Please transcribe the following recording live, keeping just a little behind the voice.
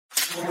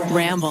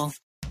Ramble.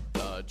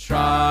 The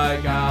Try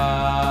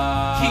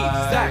Guys.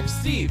 Keith, Zach,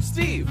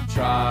 Steve.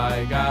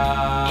 Try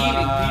Guys.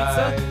 Eating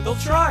pizza, they'll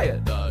try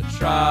it. The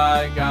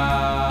Try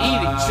Guys.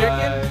 Eating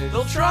chicken,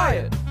 they'll try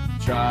it.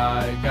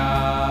 Try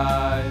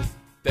Guys.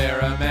 They're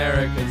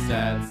America's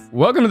dads.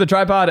 Welcome to the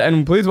Tripod,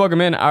 and please welcome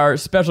in our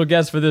special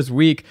guest for this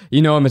week.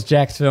 You know him as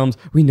Jack's Films.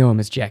 We know him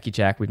as Jackie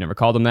Jack. We've never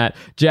called him that.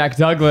 Jack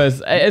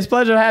Douglas. It's a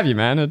pleasure to have you,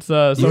 man. It's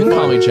so You can cool.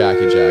 call me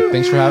Jackie Jack.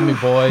 Thanks for having me,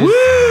 boys.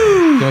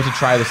 Can't wait to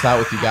try this out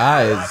with you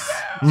guys.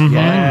 Mm-hmm.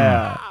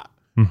 Yeah.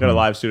 Got a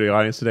live studio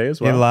audience today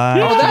as well.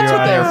 Live Oh, that's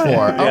what they're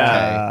for. Okay.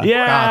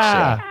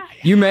 Yeah. Gotcha.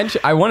 You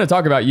mentioned. I want to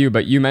talk about you,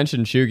 but you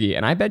mentioned Chugi,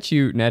 and I bet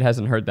you Ned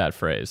hasn't heard that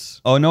phrase.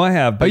 Oh no, I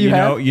have. But you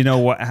you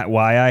know have?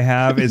 why I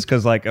have is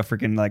because like a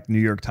freaking like New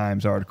York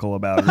Times article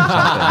about it or something,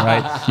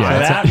 right? So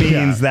that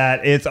means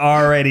that it's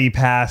already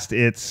past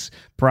its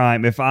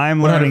prime. If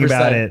I'm learning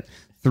about 100%. it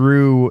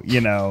through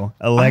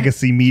a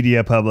legacy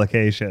media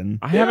publication.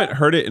 I haven't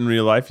heard it in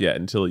real life yet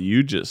until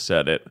you just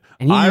said it.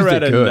 And you I used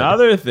read it good.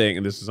 another thing,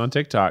 and this is on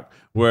TikTok,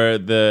 where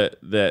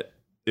that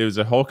it was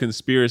a whole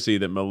conspiracy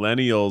that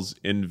millennials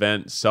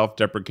invent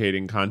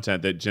self-deprecating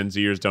content that Gen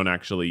Zers don't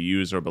actually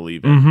use or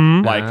believe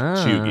in, like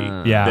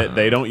Chugi. Yeah. That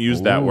they don't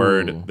use that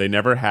word. They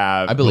never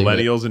have. I believe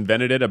millennials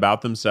invented it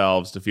about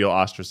themselves to feel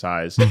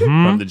ostracized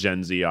from the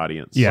Gen Z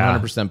audience. Yeah.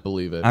 100%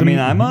 believe it. I mean,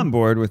 I'm on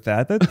board with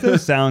that. That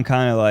does sound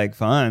kind of like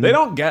fun. They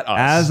don't get us.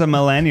 As a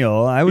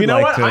millennial, I would you know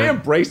like what? to. I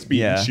embrace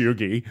being Yeah.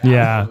 Chugi.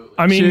 Yeah.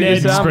 I mean, Chuggy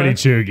Ned's summer. pretty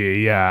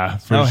chuggy. Yeah.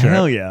 For Oh, sure.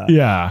 hell yeah.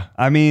 Yeah.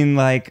 I mean,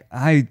 like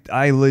I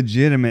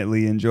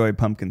legitimately enjoy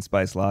pumpkin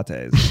spice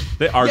lattes.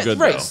 They are yeah, good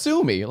right. though.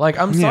 Sue me. Like,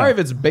 I'm sorry if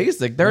it's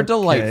basic. They're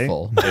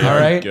delightful. They All are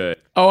right. good.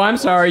 Oh, I'm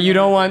sorry. You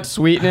don't want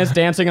sweetness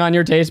dancing on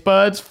your taste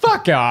buds?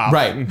 Fuck off.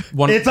 Right.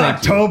 It's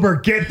October.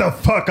 Get the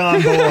fuck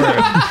on board.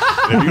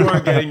 If you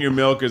aren't getting your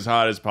milk as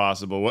hot as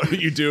possible, what are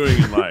you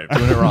doing in life?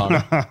 Doing it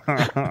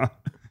wrong.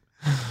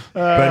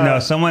 But no,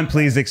 someone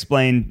please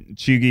explain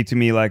Chugi to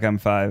me like I'm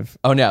 5.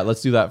 Oh, yeah. Let's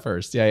do that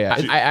first. Yeah, yeah. I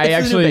It's the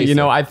actually, basic.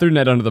 I threw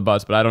Ned under the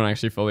bus, but I don't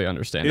actually fully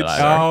understand it It's-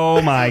 either.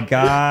 Oh my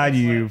god,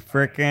 you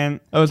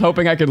frickin' I was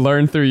hoping I could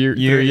learn through you.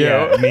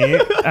 me.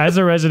 As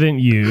a resident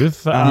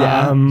youth,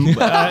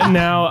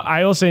 now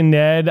I will say,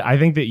 Ned, I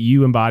think that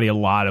you embody a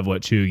lot of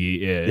what chuggy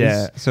is.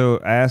 Yeah.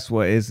 So ask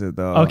what is it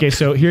though? Okay,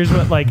 so here's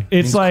what it's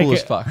Means like. cool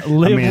as fuck. I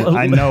Live, mean,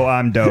 I know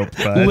I'm dope,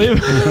 but live,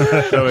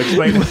 So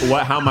explain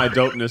how my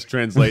dopeness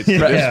translates to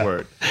this Yeah.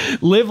 word.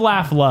 live,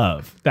 laugh,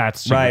 love.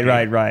 That's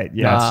chuggy. right.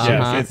 Yes, Uh-huh.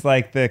 yes. It's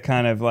like the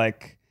kind of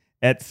like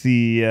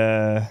Etsy,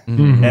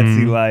 Mm-hmm.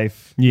 Etsy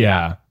life.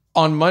 Yeah.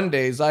 On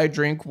Mondays, I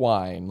drink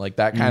wine. Like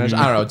that kind of.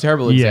 I don't know.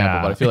 Terrible example,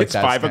 Yeah. but I feel like It's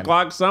that's 5 kind of-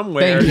 o'clock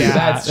somewhere. Thank you. Yeah,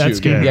 That's that's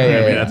true. good. Yeah, I yeah,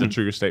 mean, yeah. that's a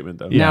true statement,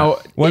 though. Now,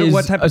 What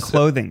is type of a-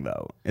 clothing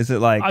though? Is it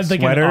like Like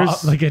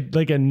sweaters?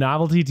 like a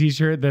novelty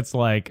T-shirt that's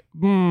like,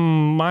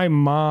 my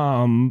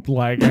mom,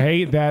 like, I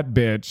hate that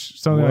bitch,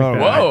 something Whoa. like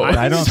that. Whoa.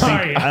 I don't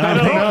Sorry, think. I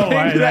don't know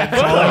why think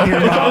that's calling your I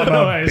don't mom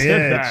know a why I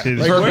said that. bitch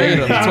is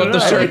Verbatim. That's what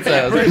the shirt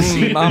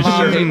says. My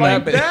mom hate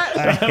that bitch.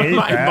 I hate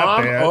My that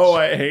mom, bitch. oh,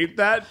 I hate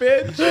that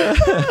bitch.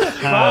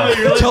 Mom,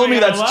 you're Tell me listening, I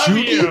that's love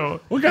chuggy? you.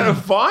 What kind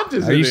of font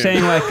is it Are you in?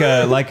 saying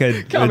like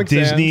a Comic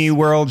Disney Sans.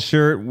 World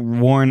shirt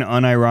worn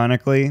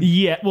unironically?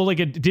 Yeah, well, like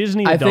a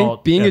Disney I adult.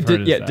 think being I've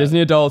heard of that. Disney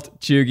adult,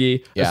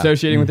 Chugi, Yeah.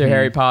 associating with your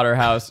Harry Potter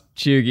house,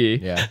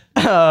 Chugi. Yeah.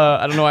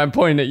 I don't know why I'm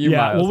pointing at you, Yeah,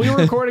 Miles. well, we were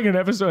recording an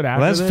episode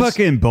after Well, that's this.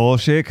 fucking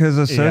bullshit because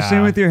associating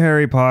Yeah. with your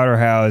Harry Potter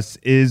house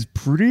is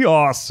pretty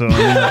awesome. Am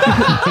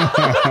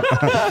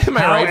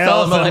I How right,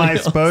 fellow else am I millennials?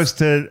 supposed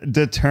to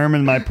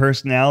determine my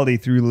personality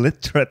through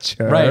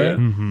literature? Right.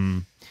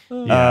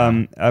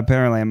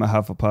 Apparently, I'm a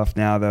Hufflepuff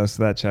now, though,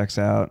 so that checks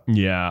out.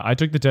 Yeah, I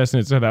took the test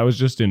and it said I was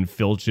just in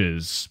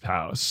Filch's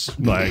house.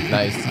 Like,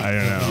 Nice. I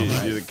don't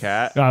know. You're the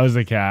cat. I was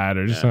the cat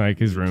or just like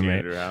his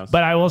roommate. Teenager house.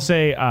 But I will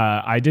say,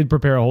 I did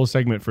prepare a whole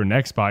segment for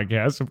next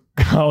podcast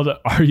called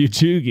 "Are You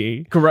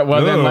Chuggy?" Correct.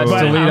 Well, then let's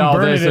But delete I'm all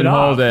burning this it and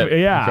off. hold it.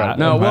 Yeah.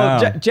 No, Wow.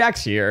 well,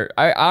 Jack's here.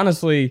 I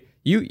honestly,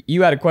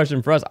 you had a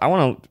question for us. I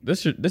want to.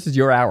 This is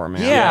your hour,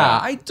 man. Yeah,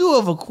 I do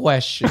have a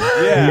question.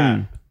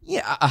 Yeah.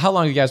 Yeah, how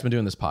long have you guys been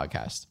doing this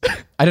podcast?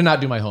 I did not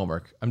do my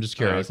homework. I'm just A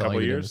curious. How long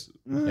couple you years.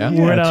 doing? Yeah.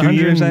 We're at 2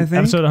 years, 100 I think.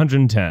 Episode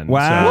 110. so-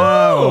 Wow,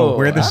 Whoa,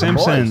 we're the atta boys.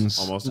 Simpsons.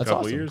 Almost a That's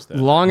couple awesome. years then.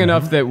 Long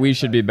enough that we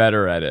should be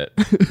better at it.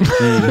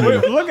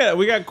 Wait, look at it.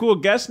 We got cool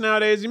guests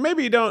nowadays.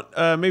 Maybe you don't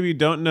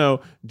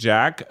know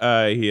Jack.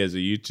 He has a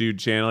YouTube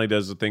channel. He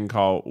does a thing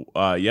called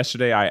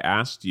Yesterday I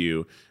Asked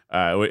You.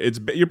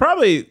 You're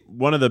probably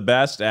one of the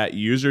best at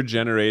user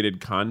generated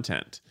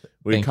content.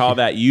 We Thank call you.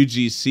 that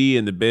UGC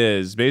in the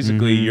biz.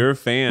 Basically, your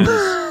fans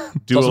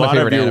do a also my lot of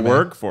favorite your anime.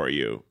 work for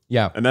you.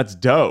 Yeah. And that's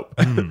dope.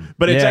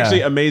 But it's Yeah.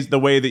 actually amazing the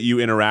way that you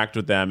interact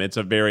with them. It's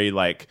a very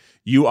like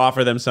you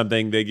offer them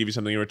something, they give you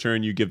something in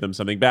return, you give them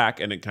something back,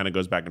 and it kind of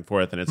goes back and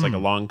forth, and it's like a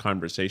long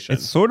conversation.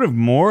 It's sort of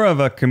more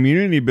of a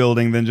community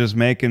building than just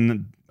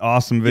making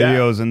awesome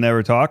videos and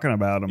never talking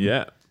about them.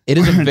 yeah. It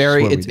is a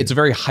very what we it's a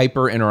very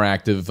hyper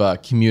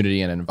interactive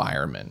community and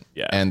environment.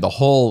 Yeah. And the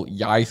whole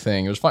Yai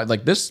thing, it was fun.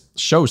 Like this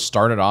show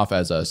started off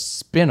as a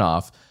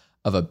spin-off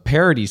of a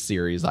parody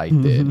series I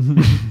did,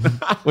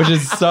 which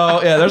is so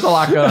there's a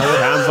lot going on.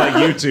 Sounds like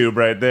YouTube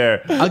right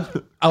there.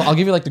 I'll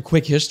give you like the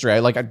quick history.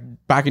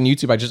 Back in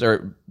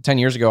YouTube, 10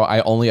 years ago,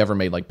 I only ever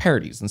made like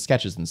parodies and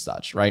sketches and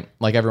such, right?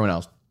 Like everyone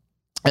else.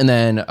 And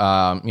then,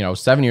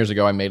 7 years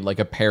ago, I made like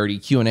a parody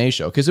Q&A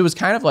show because it was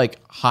kind of like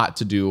hot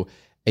to do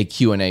a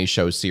Q&A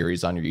show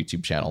series on your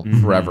YouTube channel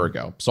forever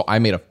ago. So I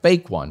made a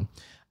fake one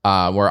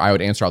where I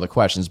would answer all the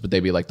questions, but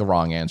they'd be like the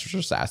wrong answers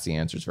or sassy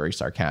answers, very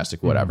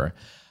sarcastic, whatever.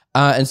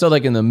 And so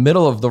like in the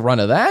middle of the run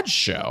of that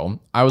show,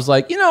 I was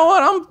like, you know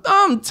what?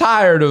 I'm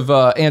tired of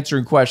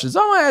answering questions.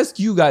 I'm gonna ask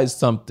you guys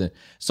something.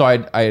 So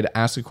I'd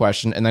ask a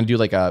question and then do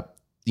like a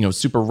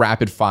super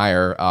rapid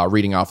fire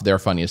reading off their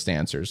funniest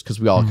answers because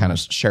we all kind of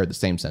shared the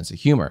same sense of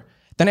humor.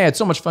 Then I had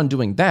so much fun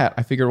doing that.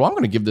 I figured, well, I'm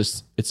going to give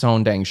this its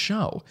own dang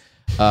show.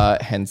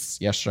 Hence,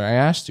 yesterday I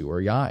asked you,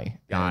 or Yai.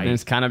 And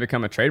it's kind of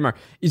become a trademark.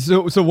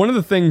 So one of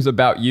the things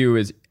about you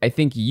is I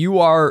think you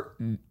are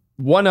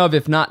one of,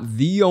 if not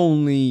the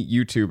only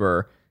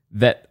YouTuber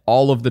that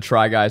all of the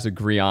Try Guys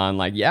agree on.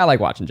 Like, yeah, I like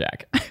watching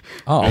Jack.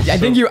 Oh, I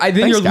think you're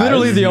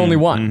literally the only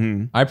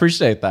one. I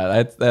appreciate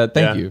that.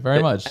 Thank you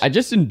very much. I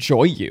just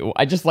enjoy you.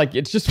 I just like,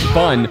 it's just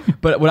fun.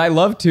 But what I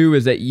love too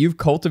is that you've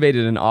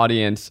cultivated an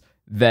audience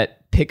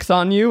that picks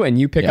on you and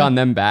you pick on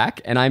them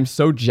back. And I'm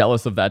so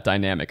jealous of that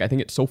dynamic. I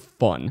think it's so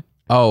fun.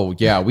 Oh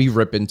yeah, we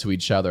rip into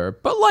each other,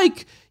 but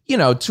like,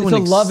 to it's an a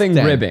loving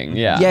extent. ribbing.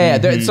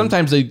 Yeah.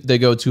 Sometimes they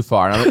go too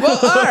far. And I'm like, well,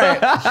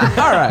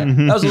 all right.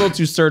 That was a little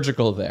too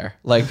surgical there.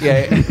 Like,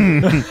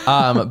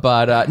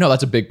 but no,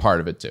 that's a big part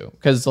of it too.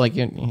 Because like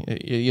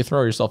you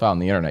throw yourself out on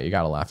the internet, you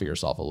got to laugh at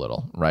yourself a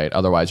little, right?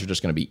 Otherwise, you're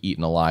just going to be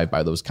eaten alive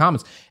by those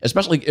comments.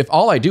 Especially if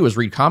all I do is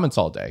read comments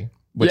all day,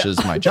 which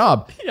is my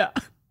job.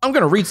 I'm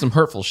going to read some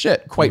hurtful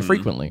shit quite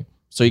frequently.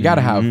 So you got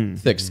to have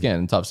thick skin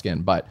and tough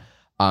skin. But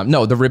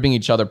no, the ribbing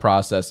each other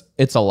process,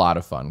 it's a lot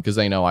of fun because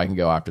they know I can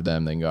go after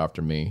them, they can go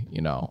after me,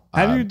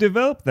 How do you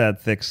develop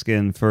that thick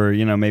skin for,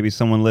 maybe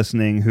someone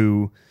listening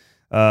who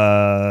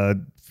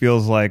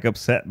feels like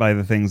upset by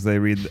the things they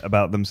read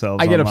about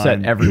themselves I get online?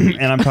 upset every week.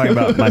 And I'm talking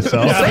about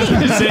myself.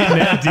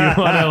 Do you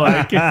want to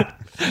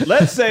like...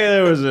 Let's say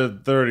there was a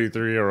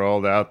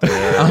 33-year-old out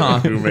there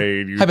who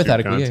made YouTube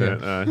Hypothetically,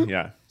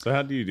 content. So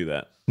how do you do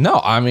that?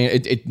 No, I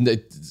mean,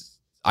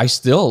 I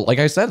still, like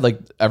I said, like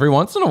every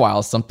once in a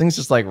while, something's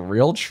just like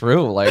real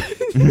true. Like,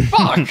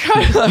 fuck.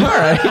 All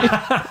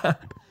right.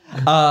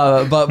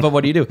 But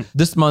what do you do?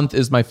 This month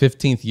is my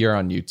 15th year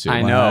on YouTube.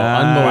 I know.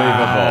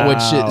 Unbelievable.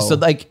 Which is, so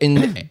like,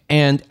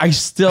 and I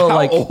still How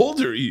like.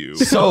 old are you?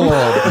 So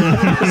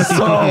old.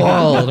 So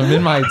old. I'm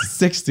in my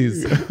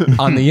 60s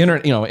on the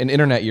internet, in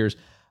internet years.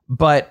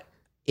 But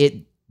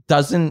it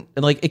doesn't,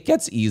 like, it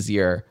gets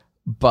easier.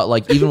 But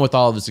like, even with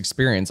all of this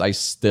experience, I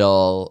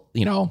still,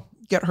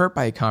 get hurt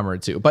by a comment or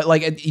two. But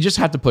like, you just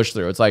have to push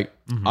through. It's like,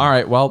 all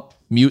right, well,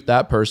 mute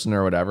that person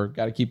or whatever.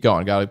 Got to keep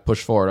going. Got to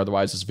push forward.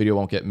 Otherwise, this video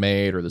won't get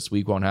made or this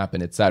week won't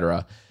happen,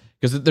 etc.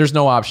 Because there's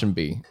no option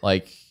B.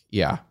 Like,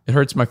 yeah, it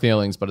hurts my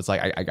feelings, but it's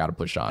like I got to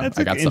push on. That's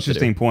I got an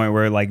interesting point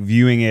where like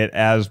viewing it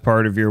as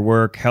part of your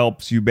work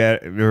helps you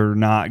better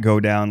not go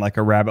down like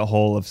a rabbit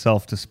hole of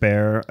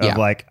self-despair of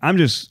like, I'm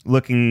just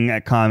looking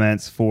at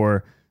comments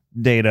for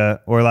data,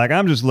 or like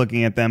I'm just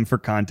looking at them for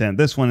content.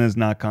 This one is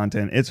not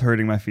content. It's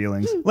hurting my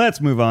feelings.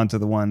 Let's move on to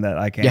the one that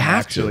I can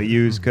actually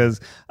use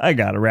because I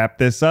got to wrap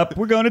this up.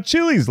 We're going to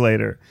Chili's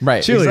later.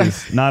 Right.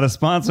 Chili's, not a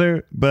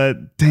sponsor,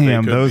 but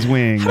damn, those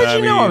wings. How did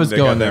you know I was they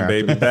going got there?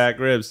 them baby back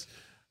ribs.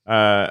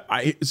 So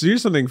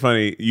here's something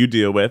funny you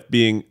deal with,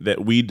 being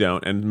that we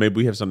don't, and maybe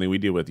we have something we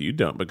deal with you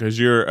don't, because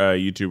you're a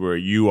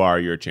YouTuber, you are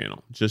your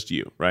channel, just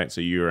you, right?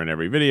 So you're in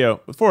every video.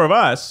 The four of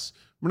us,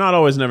 we're not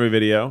always in every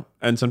video,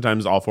 and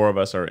sometimes all four of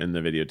us are in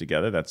the video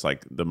together. That's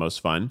like the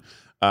most fun.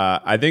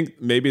 I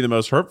think maybe the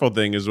most hurtful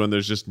thing is when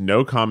there's just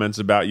no comments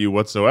about you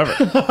whatsoever.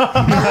 And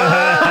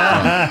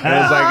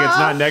it's like, it's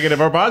not negative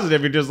or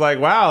positive. You're just like,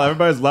 wow,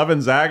 everybody's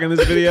loving Zach in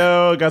this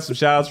video. Got some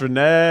shout outs for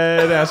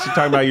Ned. Asked you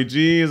talking about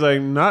Eugene. He's like,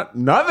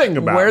 nothing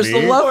about Where's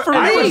me. the love for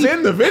I me? was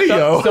in the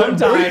video.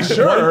 Sometimes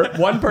sure.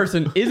 one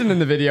person isn't in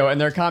the video and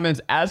their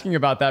comments asking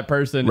about that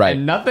person Right.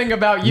 and nothing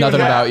about you.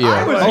 Nothing about you.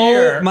 I was Oh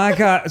here. my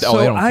God. they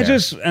So don't I care.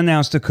 just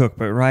announced a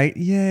cookbook, right?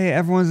 Yay,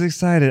 everyone's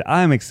excited.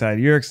 I'm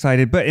excited. You're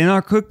excited. But in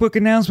our cookbook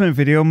announcement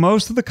video,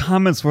 most of the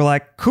comments were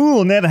like,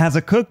 cool, Ned has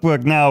a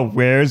cookbook. Now,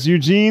 where's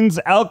Eugene's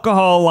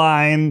alcohol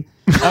line?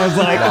 I was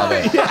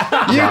like,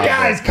 you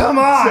guys, come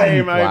on.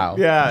 Same. Wow.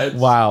 It's,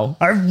 Wow.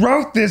 I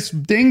wrote this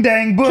ding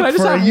dang book Can I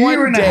just for a have year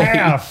one and day? a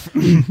half.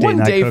 One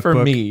day for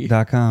me.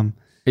 .com.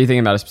 Are you thinking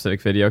about a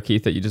specific video,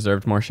 Keith, that you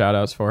deserved more shout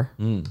outs for?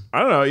 I don't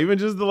know, even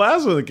just the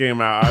last one that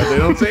came out, they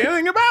don't say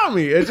anything about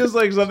me. It's just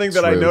like something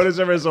that I True. notice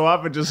every so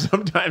often, just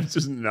sometimes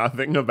just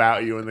nothing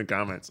about you in the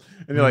comments.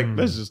 And you're like,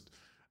 that's just,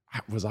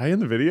 was I in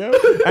the video?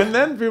 And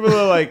then people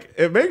are like,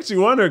 it makes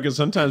you wonder because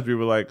sometimes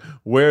people are like,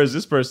 where is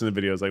this person in the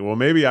video? It's like, well,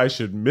 maybe I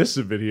should miss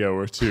a video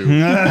or two.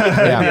 Maybe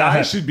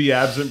I should be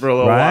absent for a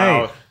little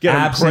while.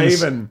 Get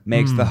craving.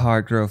 Makes the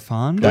heart grow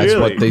fond. That's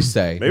Really? what they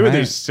say. Maybe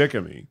they're sick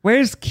of me.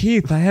 Where's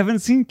Keith? I haven't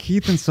seen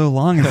Keith in so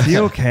long. Is he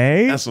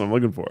okay? That's what I'm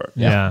looking for.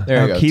 Yeah.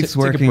 There you go. Keith's Take a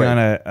working break. on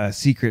a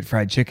secret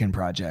fried chicken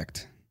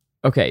project.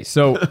 Okay,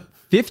 so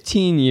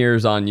 15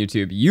 years on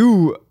YouTube.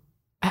 You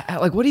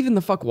like what even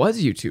the fuck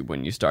was YouTube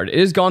when you started? It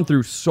has gone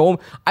through so.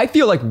 I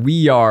feel like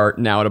we are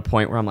now at a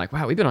point where I'm like,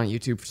 wow, we've been on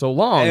YouTube for so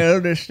long,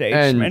 Elder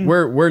statesman. and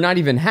we're not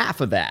even half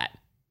of that.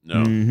 No.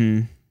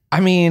 Mm-hmm. I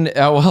mean,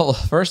 well,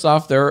 first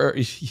off,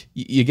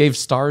 you gave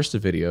stars to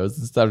videos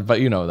and stuff, but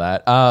you know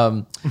that.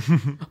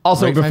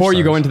 Also, Rank 5 before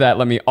you go stars. into that,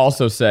 let me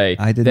also say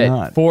I did that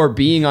not. for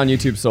being on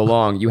YouTube so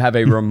long, you have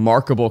a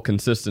remarkable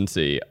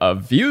consistency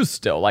of views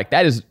still. Like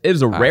that is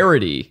a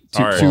rarity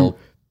Alright. to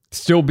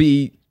still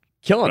be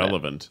killing it.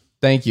 Relevant.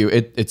 Thank you.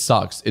 It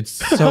sucks. It's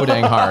so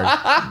dang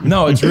hard.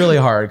 No, it's really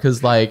hard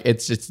because like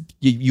it's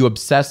you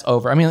obsess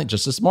over. I mean, like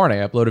just this morning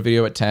I uploaded a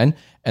video at 10,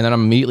 and then I'm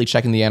immediately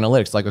checking the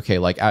analytics. Like, okay,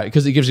 like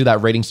because it gives you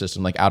that rating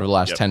system. Like out of the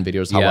last 10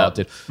 videos, how well it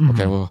did.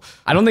 Okay, well,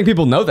 I don't think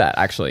people know that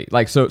actually.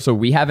 Like, so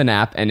we have an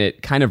app and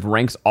it kind of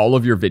ranks all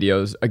of your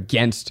videos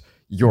against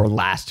your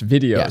last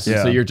videos. Yes.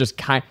 Yeah. So you're just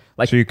kind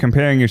like So you're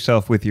comparing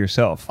yourself with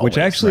yourself, which Always,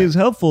 actually is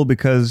helpful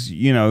because,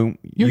 you know,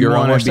 you your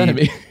own want worst to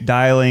be enemy.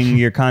 dialing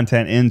your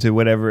content into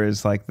whatever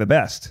is like the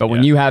best. but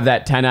when you have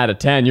that 10 out of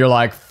 10, you're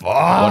like, fuck.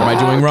 what am I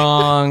doing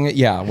wrong?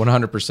 Yeah,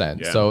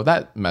 100%. Yeah. So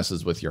that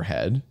messes with your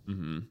head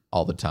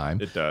all the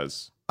time. It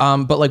does.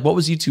 But like, what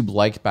was YouTube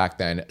like back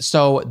then?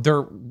 So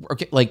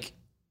like,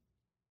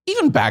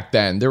 even back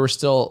then, there was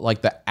still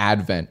like the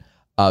advent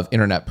of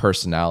internet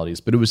personalities,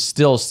 but it was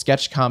still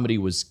sketch comedy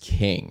was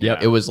king.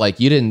 Yep. It was like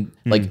you didn't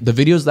like the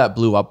videos that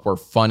blew up were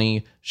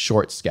funny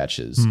short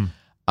sketches.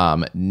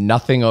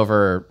 Nothing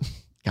over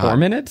 4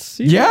 minutes?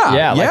 even? Yeah,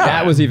 Yeah. Like yeah.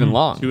 that was even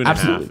long. 2.5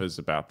 Absolutely. is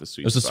about the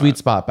sweet It was a spot. sweet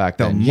spot back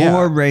The then.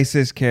 more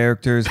racist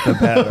characters, the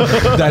better.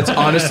 That's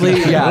honestly,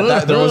 there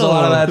was a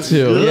lot of that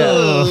too.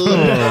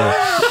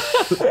 Yeah.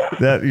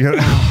 That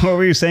what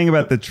were you saying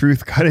about the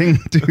truth cutting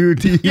too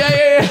deep?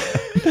 Yeah.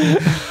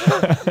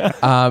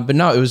 But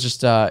no, it was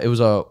just it was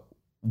a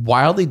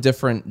wildly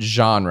different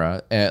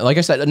genre. Like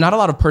I said, not a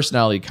lot of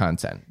personality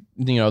content.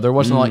 You know, there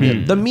wasn't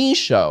like the Me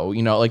Show.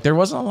 You know, like there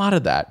wasn't a lot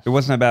of that. It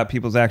wasn't about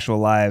people's actual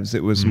lives.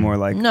 It was more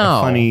like No.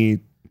 a funny,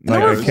 And like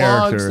there a were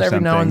character vlogs or every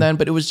something. now and then,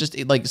 but it was just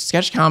like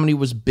sketch comedy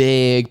was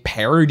big.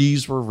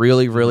 Parodies were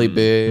really, really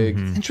big.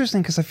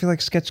 Interesting, because I feel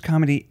like sketch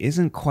comedy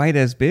isn't quite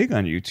as big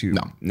on YouTube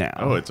now.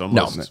 Oh, it's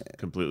almost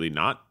completely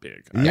not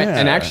big. Yeah.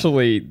 And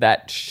actually,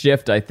 that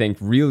shift, I think,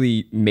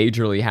 really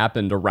majorly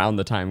happened around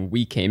the time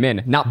we came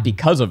in. Not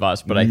because of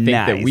us, but I think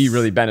that we Nice.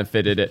 really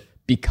benefited it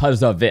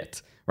because of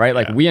it. Right?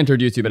 Like we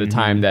entered YouTube at a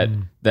time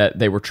that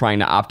they were trying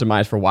to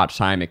optimize for watch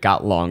time. It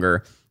got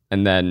longer.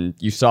 And then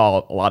you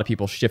saw a lot of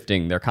people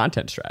shifting their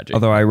content strategy.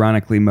 Although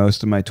ironically,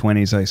 most of my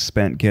 20s I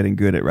spent getting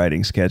good at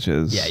writing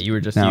sketches. Yeah, you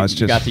were just, now you, it's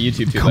you just got to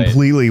YouTube too late.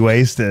 completely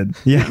wasted.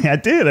 Yeah, I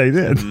did.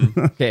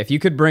 Okay, if you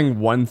could bring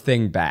one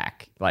thing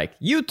back, like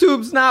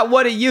YouTube's not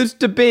what it used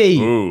to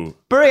be. Ooh.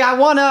 Bring, I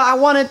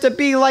want it to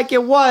be like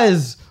it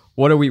was.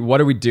 What are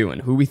we doing?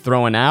 Who we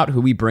throwing out?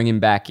 Who we bringing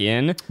back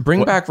in?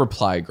 Bring back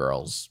Reply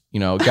Girls. You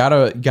know,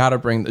 gotta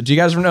bring. Do you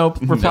guys know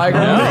Reply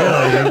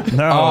Girls?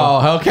 No.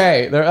 Oh,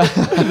 okay.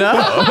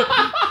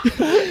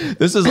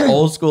 This is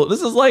old school.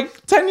 This is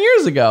like 10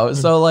 years ago.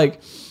 So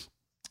like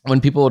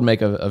when people would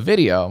make a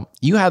video,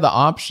 you had the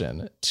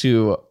option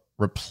to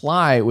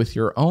reply with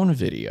your own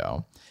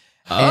video.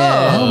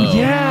 Oh,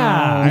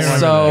 yeah. I remember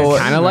So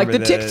Kind of like the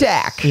remember Tic this.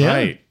 Tac.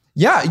 Right.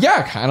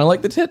 yeah, kind of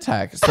like the Tit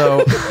Tac.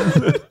 So,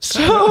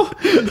 so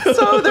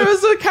there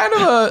was a kind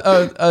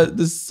of a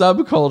this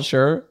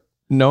subculture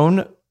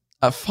known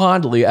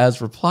fondly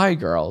as Reply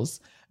Girls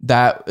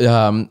that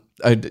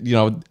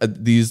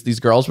these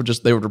girls would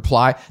just they would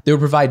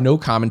provide no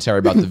commentary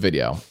about the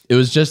video. It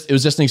was just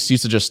an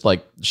excuse to just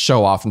like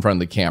show off in front of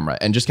the camera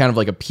and just kind of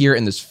like appear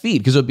in this feed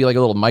because it would be like a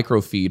little micro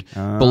feed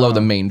below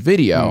the main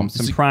video.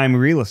 Some prime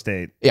real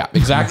estate. Yeah,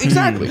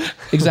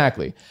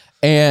 exactly.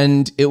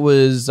 And it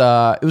was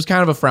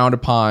kind of a frowned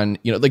upon,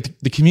 you know, like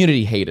the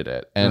community hated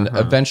it, and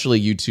eventually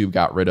YouTube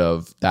got rid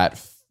of that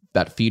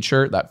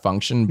feature, that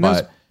function.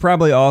 That's But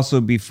probably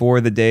also before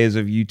the days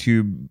of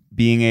YouTube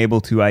being able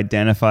to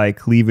identify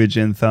cleavage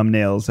in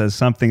thumbnails as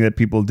something that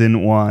people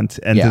didn't want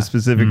and Yeah. to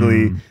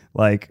specifically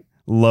like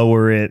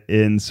lower it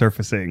in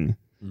surfacing.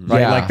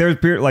 Right? Yeah. Like there's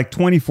like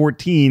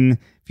 2014,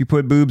 if you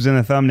put boobs in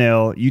a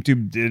thumbnail,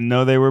 YouTube didn't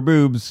know they were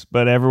boobs,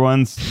 but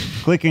everyone's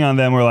clicking on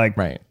them. We're like,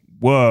 right.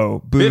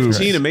 whoa, boobs.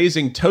 15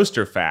 amazing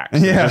toaster facts.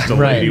 Yeah. Just a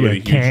Right. lady with a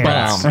huge Cans.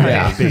 box.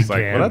 Yeah. It's like,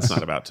 Big well, that's cans.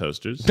 not about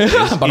toasters.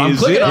 But I'm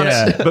clicking on it.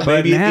 Yeah. But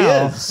maybe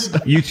now, it is.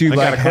 YouTube I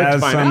like gotta click to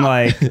has find some out.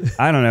 like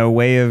I don't know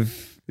way of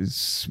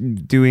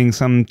doing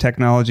some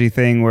technology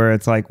thing where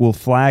it's like we'll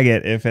flag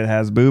it if it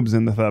has boobs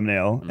in the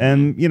thumbnail,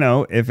 and you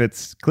know if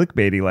it's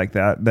clickbaity like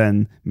that,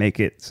 then make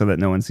it so that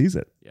no one sees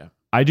it. Yeah.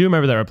 I do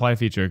remember that reply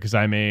feature because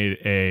I made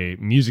a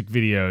music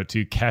video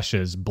to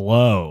Kesha's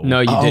Blow. No,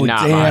 you did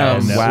not. damn.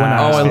 Miles. When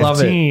Wow. I was Oh, I love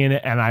it. 15,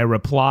 and I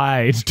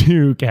replied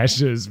to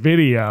Kesha's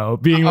video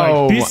being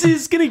Oh. like, this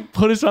is going to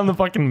put us on the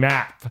fucking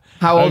map.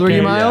 How old were you,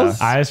 Okay,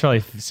 Miles? I was probably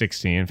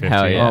 16, 15.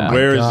 Hell yeah. Oh my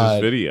Where is God.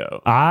 this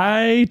video?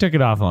 I took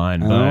it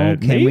offline,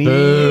 but can maybe we-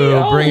 Boo,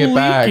 I'll bring it leak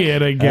back.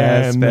 it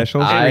again.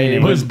 Special I- treat.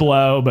 It was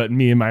Blow, but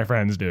me and my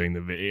friends doing the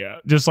video.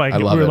 Just like I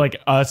we love were it. like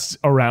us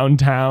around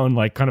town,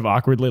 like kind of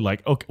awkwardly,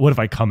 like, okay, what if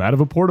I come out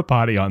of a porta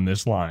potty on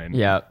this line?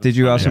 Yeah. Did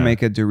you also Yeah.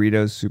 make a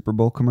Doritos Super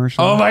Bowl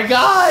commercial? Oh my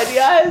God,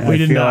 yes. We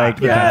did feel not. like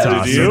but that's that-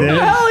 awesome. Did you?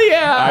 Hell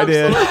yeah. I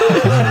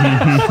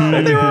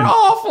did. They were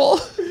awful.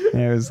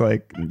 It was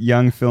like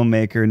young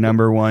filmmaker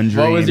 #1 dream.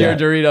 What was your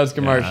Doritos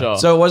commercial?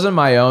 So it wasn't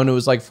my own. It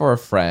was like for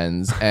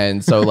friends.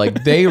 And so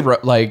like they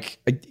wrote, like,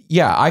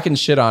 yeah, I can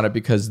shit on it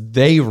because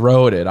they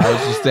wrote it. I was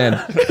just in.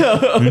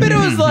 But it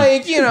was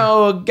like, you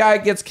know, a guy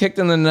gets kicked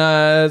in the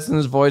nuts and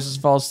his voice is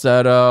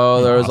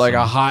falsetto. There was like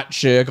a hot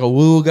chick, a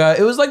wooga.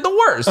 It was like the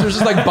worst. It was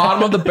just like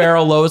bottom of the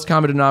barrel, lowest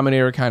common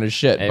denominator kind of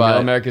shit. Hey, but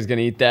Middle America's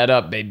gonna eat that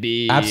up,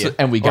 baby. absolutely,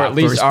 and we Or got at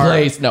least first our,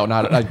 place. No,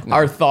 not no.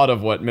 Our thought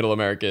of what Middle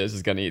America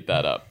is gonna eat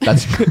that up.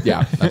 That's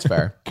yeah, that's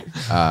fair.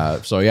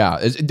 So yeah,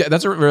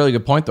 that's a really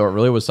good point though. It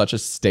really was such a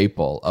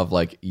staple of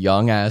like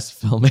young ass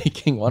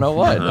filmmaking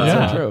 101. That's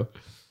Yeah. so true.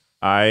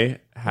 I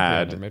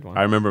never made one.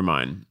 I remember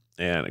mine,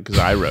 and because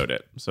I wrote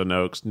it, so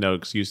no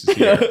excuses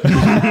here.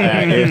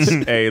 It's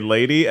a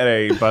lady at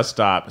a bus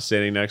stop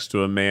standing next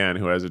to a man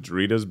who has a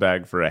Doritos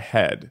bag for a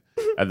head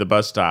at the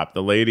bus stop.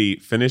 The lady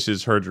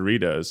finishes her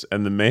Doritos,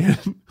 and the man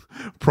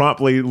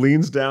promptly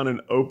leans down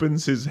and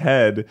opens his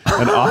head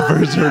and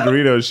offers her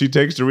Doritos. She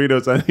takes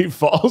Doritos and he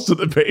falls to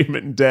the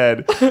pavement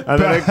dead.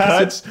 And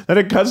then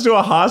it cuts to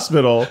a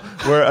hospital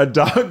where a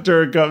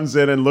doctor comes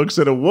in and looks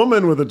at a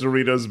woman with a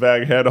Doritos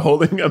bag head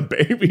holding a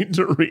baby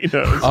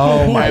Doritos.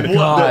 Oh my And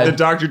God. The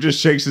doctor just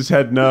shakes his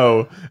head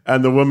no,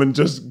 and the woman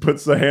just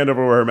puts the hand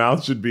over where her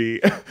mouth should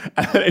be.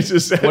 And it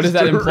just says What is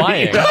that Doritos.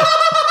 implying?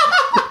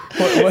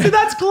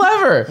 That's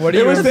clever. What do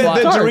It you was the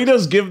imply?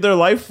 Doritos give their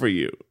life for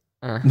you.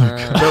 But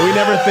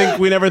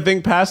we never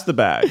think past the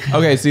bag.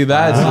 Okay, see,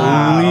 that's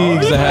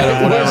leagues ahead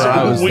of whatever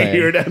I was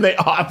weird, saying. and they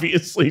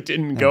obviously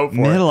didn't go for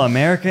Middle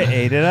America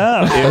ate it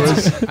up. it. It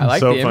was I like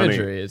so the funny.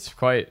 imagery. It's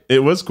quite. It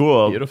was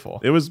cool. Beautiful.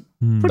 It was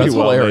pretty That's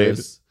well hilarious.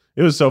 made.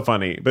 It was so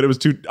funny, but it was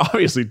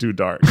obviously too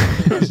dark.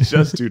 It was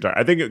just too dark.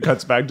 I think it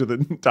cuts back to the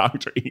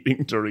doctor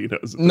eating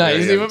Doritos. at the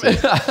Nice. very end, too.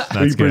 That's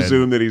We good.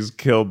 presume that he's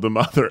killed the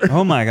mother.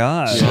 Oh my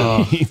god.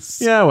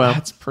 Yeah, well,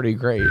 That's pretty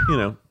great. you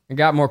know. I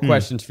got more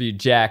questions for you,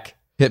 Jack.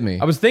 Hit me.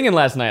 I was thinking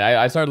last night.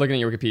 I started looking at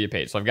your Wikipedia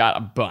page, so I've got a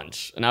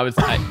bunch, and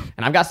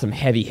and I've got some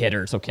heavy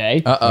hitters.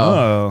 Okay.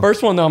 Oh.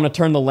 First one though, I'm gonna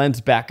turn the lens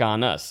back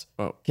on us.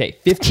 Okay,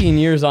 15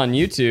 years on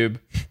YouTube.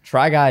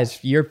 Try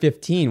Guys, year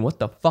 15. What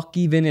the fuck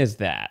even is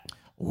that?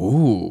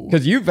 Ooh.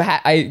 Because you've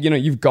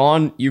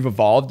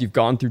evolved, you've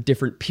gone through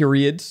different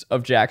periods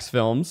of Jack's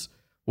films.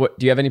 What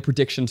do you have any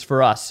predictions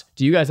for us?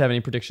 Do you guys have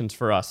any predictions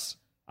for us?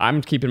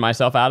 I'm keeping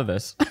myself out of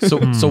this.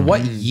 So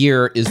what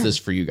year is this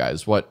for you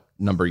guys? What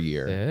number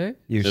year?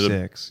 You're It'll-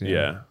 6.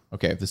 Yeah.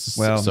 Okay, this is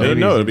Well, so, maybe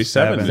No, it'll be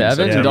seven. 7.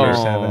 Seven? September.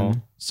 No.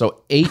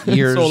 so 8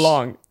 years So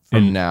long.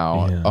 from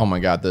now. yeah. Oh my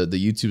God, the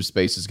YouTube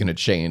space is going to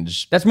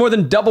change. That's more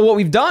than double what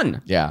we've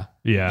done. Yeah.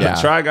 Yeah.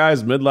 Yeah. Try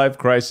Guys Midlife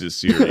Crisis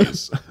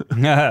series.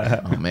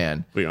 Oh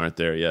man, We aren't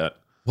there yet.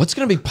 what's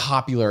going to be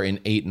popular in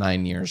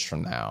 8-9 years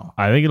from now?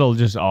 I think it'll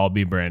just all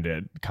be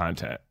branded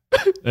content.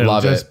 It'll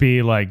Love just it.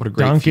 be like What a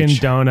great Dunkin'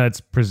 future. Donuts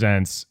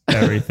presents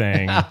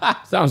everything.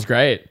 Sounds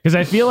great. Because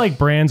I feel like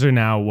brands are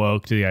now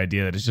woke to the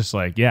idea that it's just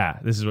like, yeah,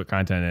 this is what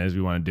content is.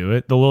 We want to do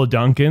it. The little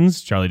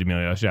Dunkins, Charlie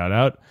D'Amelio, shout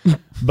out.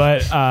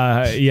 But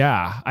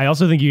yeah, I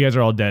also think you guys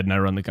are all dead and I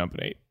run the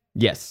company.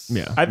 Yes.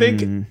 Yeah. I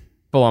think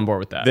Full on board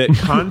with that. that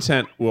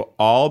content will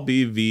all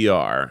be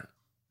VR,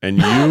 and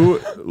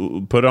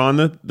you put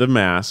on the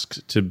mask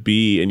to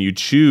be, and you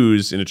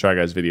choose in a Try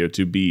Guys video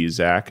to be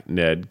Zach,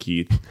 Ned,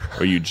 Keith,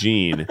 or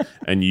Eugene,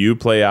 and you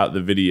play out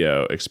the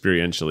video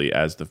experientially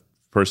as the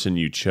person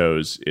you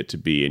chose it to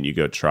be, and you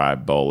go try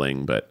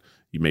bowling, but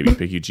you maybe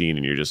pick Eugene,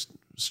 and you're just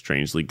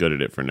strangely good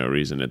at it for no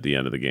reason at the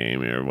end of the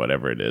game or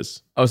whatever it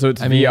is. Oh, so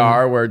it's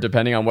VR where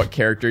depending on what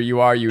character you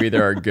are, you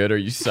either are good or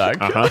you suck.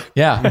 Uh-huh.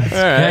 Yeah. All right.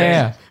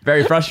 Yeah.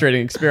 Very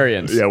frustrating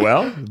experience. Yeah,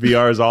 well,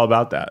 VR is all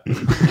about that.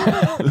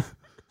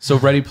 So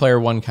Ready Player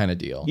One kind of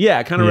deal.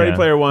 Yeah, kind of Yeah. Ready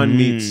Player One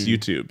meets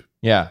YouTube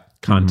Yeah.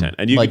 content,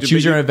 and you Like could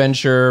Choose Your you- Own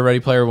Adventure, Ready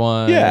Player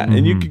One. Yeah,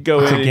 and you could go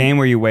It's in. a and- game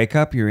where you wake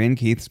up, you're in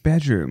Keith's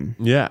bedroom.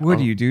 Yeah. What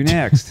do you do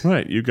next?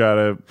 Right, you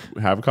gotta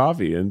have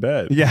coffee in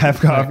bed. Yeah, have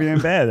coffee in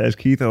bed, as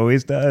Keith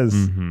always does.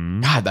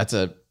 God, that's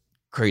a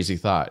crazy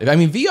thought. I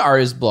mean,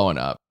 VR is blowing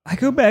up. I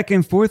go back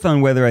and forth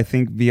on whether I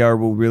think VR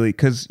will really,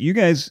 because you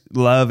guys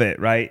love it,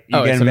 right? You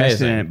Oh, get it's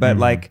invested in amazing. it, but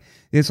like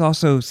it's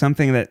also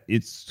something that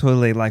it's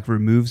totally like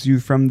removes you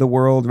from the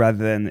world rather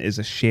than is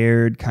a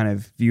shared kind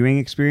of viewing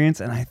experience.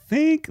 And I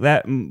think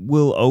that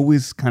will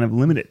always kind of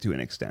limit it to an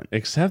extent.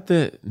 Except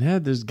that,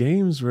 there's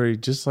games where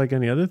just like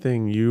any other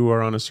thing, you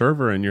are on a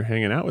server and you're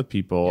hanging out with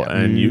people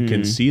and you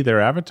can see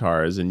their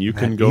avatars and you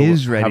can go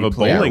is Ready have a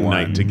Player bowling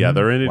One. night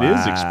together and it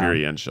is Wow.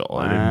 experiential.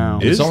 Wow.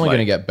 And it It's is only like-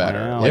 going to get better.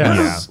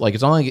 Wow. Like,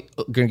 it's only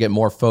going to get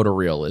more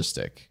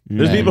photorealistic.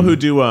 There's people who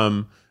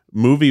do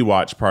movie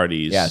watch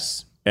parties.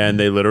 Yes. And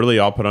they literally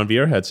all put on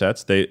VR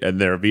headsets. And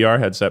their VR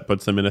headset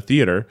puts them in a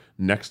theater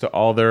next to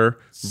all their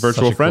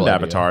virtual a friend cool idea.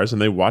 avatars,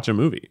 and they watch a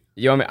movie.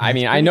 I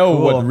mean, I know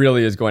cool. what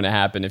really is going to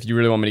happen. If you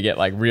really want me to get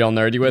like real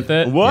nerdy with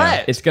it,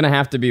 What? It's going to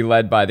have to be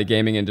led by the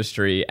gaming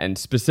industry, and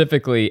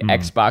specifically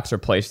Xbox or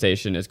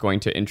PlayStation is going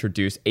to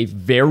introduce a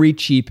very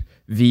cheap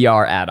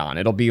VR add-on.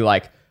 It'll be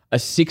like a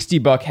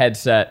 $60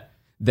 headset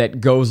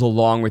that goes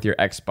along with your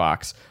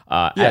Xbox.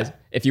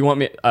 If you want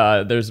me,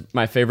 there's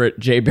my favorite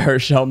Jay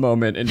Baruchel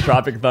moment in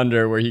Tropic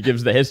Thunder where he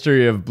gives the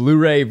history of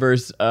Blu-ray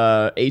versus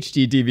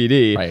HD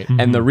DVD. Right.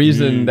 And the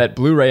reason that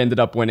Blu-ray ended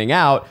up winning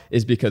out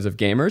is because of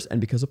gamers and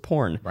because of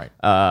porn. Right.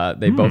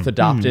 They both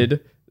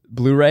adopted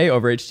Blu-ray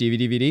over HD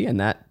DVD, and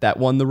that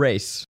won the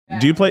race.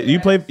 Do you play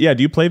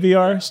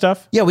VR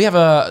stuff? Yeah, we have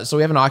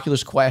an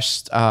Oculus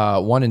Quest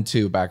 1 and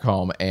 2 back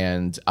home,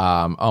 and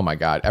oh my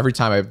god, every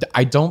time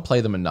I don't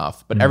play them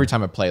enough, but every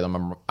time I play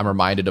them, I'm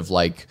reminded of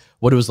like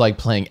what it was like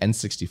playing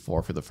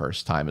N64 for the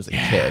first time as a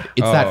kid.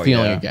 It's that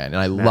feeling again, and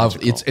I love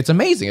it's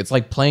amazing. It's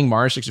like playing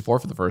Mario 64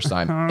 for the first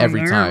time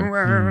every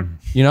time.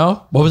 You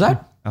know what was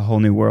that? A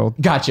whole new world.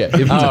 Gotcha.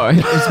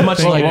 It's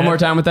much like one more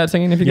time with that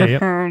singing, if you Yeah,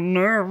 can.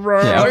 yep. I Yeah, thought you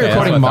were okay,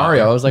 recording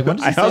Mario. I was like, when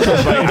does he say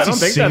that? I don't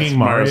think that's singing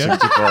Mario Mario?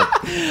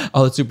 64.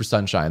 Oh, it's Super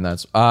Sunshine.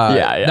 That's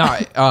Yeah.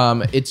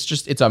 No, it's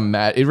just it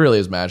really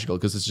is magical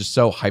because it's just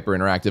so hyper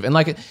interactive and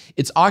like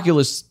it's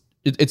Oculus.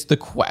 It's the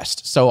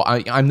Quest, so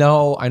I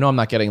know I'm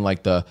not getting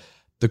like the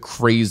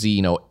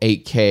crazy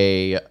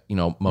 8K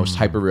most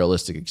hyper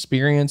realistic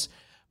experience,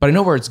 but I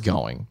know where it's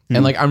going,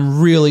 and like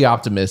I'm really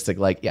optimistic.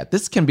 Like, yeah,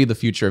 this can be the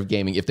future of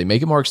gaming if they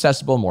make it more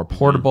accessible, more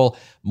portable,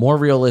 more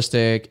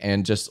realistic,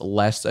 and just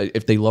less.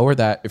 If they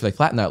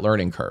flatten that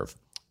learning curve.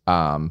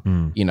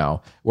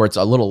 Where it's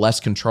a little less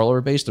controller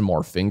based and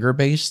more finger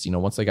based.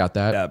 Once they got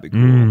that, That'd be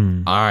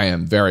cool. I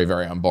am very,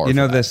 very on board. for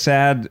The that.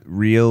 sad,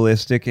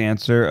 realistic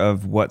answer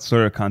of what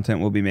sort of content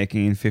we'll be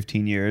making in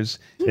 15 years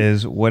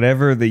is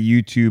whatever the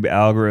YouTube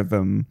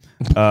algorithm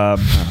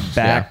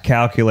back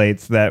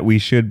calculates that we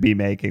should be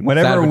making.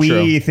 Whatever but we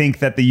true. think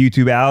that the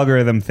YouTube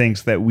algorithm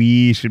thinks that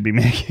we should be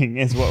making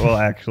is what we'll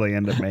actually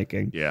end up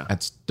making. Yeah.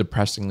 That's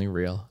depressingly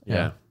real.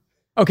 Yeah.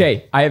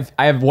 Okay, I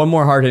have one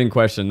more hard-hitting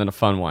question, then a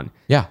fun one.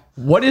 Yeah.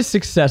 What does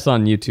success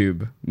on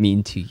YouTube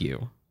mean to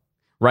you?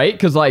 Right?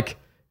 Because like,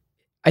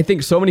 I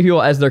think so many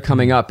people as they're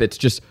coming up, it's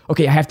just,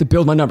 okay, I have to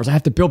build my numbers. I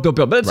have to build.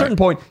 But at a certain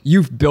point,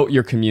 you've built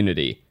your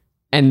community.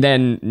 And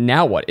then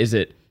now what? Is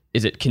it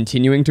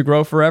continuing to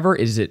grow forever?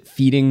 Is it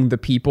feeding the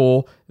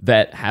people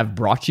that have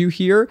brought you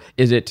here?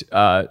 Is it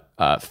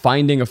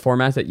finding a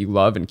format that you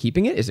love and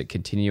keeping it? Is it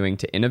continuing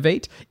to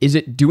innovate? Is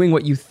it doing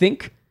what you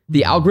think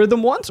the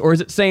algorithm wants? Or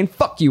is it saying,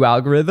 fuck you,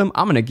 algorithm,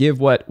 I'm going to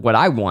give what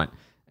I want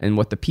and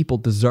what the people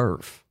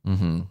deserve?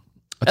 Mm-hmm.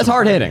 That's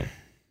hard-hitting.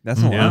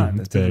 That's a lot.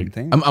 That's big.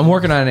 different things. I'm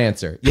working on an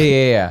answer.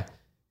 Yeah.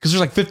 Because there's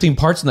like 15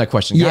 parts in that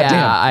question.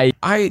 God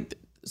damn.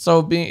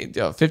 So being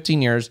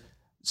 15 years,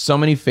 so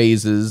many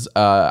phases.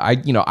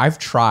 I've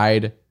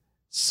tried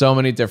so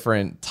many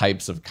different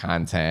types of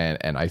content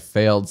and I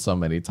failed so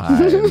many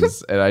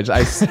times. And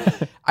I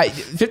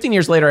 15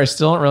 years later, I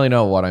still don't really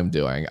know what I'm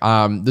doing.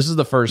 This is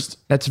the first.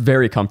 That's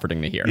very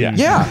comforting to hear.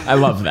 Yeah. I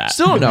love that.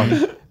 Still don't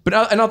know. But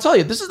I'll tell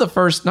you, this is the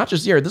first, not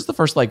just year, this is the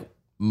first like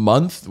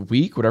month,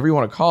 week, whatever you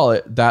want to call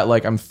it, that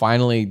like I'm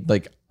finally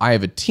like, I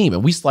have a team.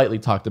 And we slightly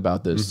talked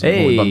about this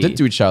when we bumped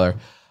into each other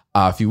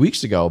a few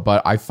weeks ago.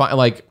 But I find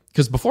like,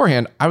 because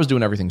beforehand, I was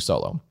doing everything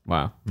solo.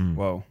 Wow.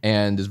 Whoa.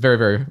 And it's very,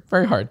 very,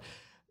 very hard.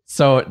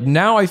 So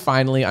now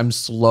I'm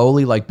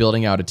slowly like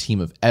building out a team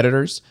of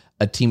editors,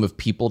 a team of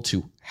people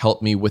to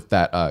help me with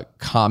that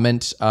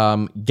comment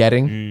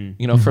getting,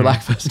 for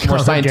lack of a more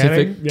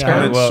scientific getting? Yeah.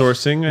 term.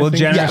 Sourcing. I We'll think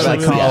generally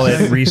that's call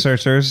what it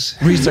researchers.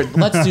 Research.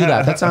 Let's do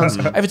that. That sounds.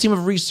 I have a team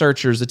of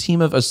researchers,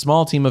 a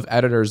small team of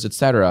editors,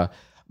 etc.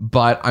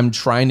 But I'm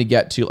trying to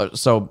get to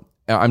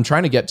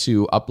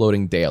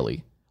uploading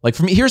daily. Like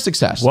for me, here's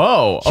success.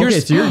 Whoa. Okay,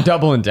 Here's- so you're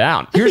doubling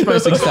down. Here's my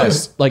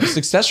success. Like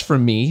success for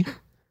me.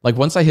 Like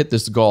once I hit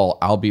this goal,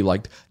 I'll be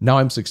like, now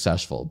I'm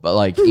successful. But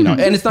like, and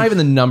it's not even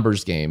the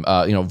numbers game,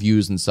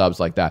 views and subs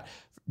like that.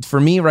 For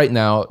me right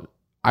now,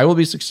 I will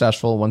be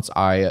successful once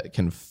I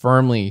can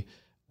firmly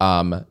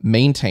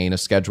maintain a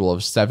schedule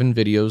of 7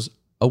 videos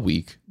a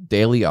week,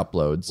 daily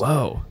uploads.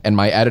 Whoa. And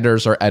my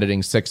editors are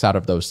editing 6 out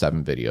of those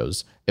 7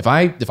 videos. If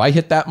I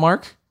hit that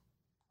mark,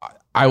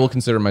 I will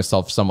consider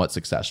myself somewhat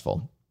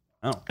successul.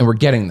 Oh. And we're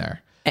getting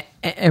there.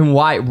 And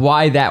why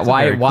that?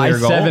 very Why clear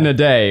goal. 7 a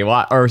day?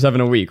 Why, or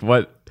 7 a week?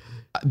 What?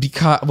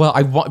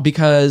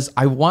 Because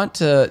I want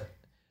to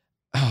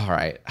all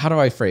right, how do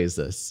I phrase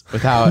this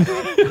without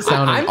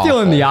sounding I'm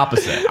feeling the awful?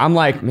 opposite. I'm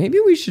like, maybe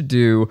we should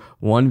do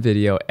one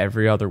video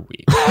every other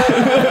week.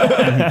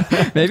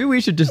 Maybe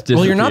we should just disappear.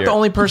 Well, you're not the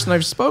only person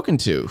I've spoken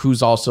to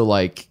who's also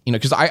like,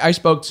 because I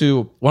spoke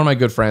to one of my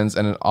good friends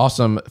and an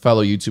awesome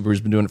fellow YouTuber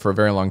who's been doing it for a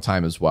very long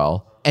time as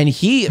well. And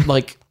he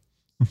like,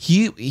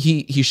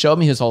 he showed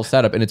me his whole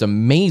setup and it's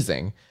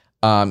amazing.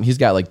 He's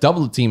got like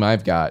double the team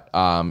I've got.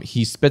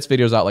 He spits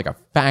videos out like a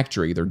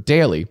factory. They're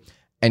daily.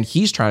 And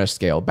he's trying to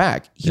scale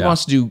back. He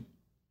wants to do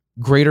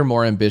greater,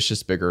 more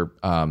ambitious, bigger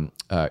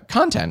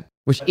content.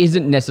 Which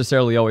isn't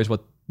necessarily always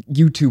what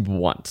YouTube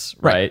wants,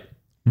 right?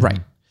 Right.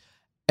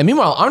 And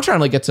meanwhile, I'm trying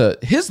to like get to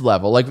his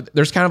level. Like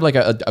there's kind of like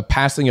a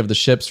passing of the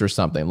ships or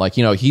something. Like,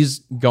 he's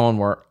going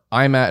where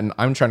I'm at and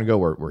I'm trying to go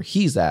where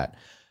he's at.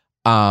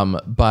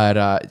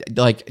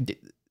 Like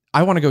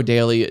I want to go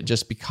daily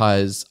just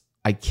because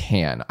I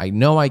can. I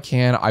know I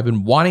can. I've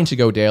been wanting to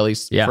go daily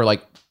for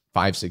like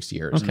 5-6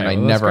 years. Okay, and I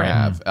well, that's never great.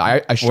 have.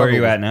 I Where struggle are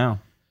you with- at now?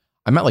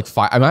 I'm at like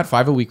 5. I'm at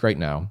 5 a week right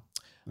now.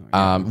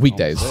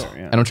 Weekdays. almost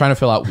there, yeah. And I'm trying to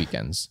fill out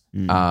weekends.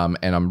 And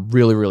I'm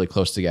really, really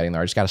close to getting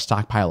there. I just got to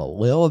stockpile a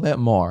little bit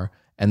more.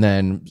 And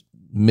then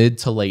mid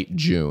to late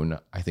June,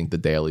 I think the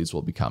dailies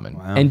will be coming.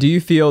 And do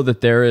you feel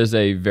that there is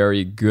a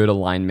very good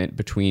alignment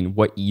between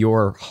what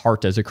your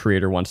heart as a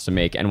creator wants to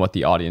make and what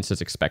the audience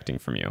is expecting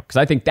from you? Because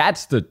I think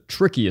that's the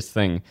trickiest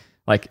thing.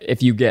 Like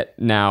if you get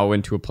now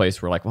into a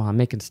place where like, well, I'm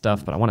making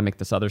stuff, but I want to make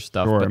this other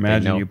stuff. Or but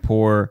imagine you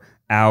pour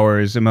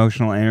hours,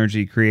 emotional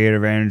energy,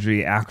 creative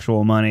energy,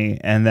 actual money,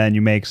 and then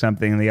you make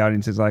something and the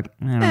audience is like,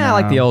 I don't know. I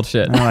like the old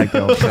shit. I like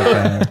the old shit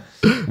better.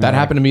 That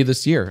happened to me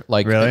this year,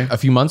 like Really? a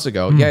few months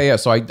ago. Yeah.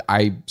 So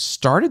I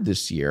started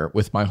this year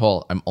with my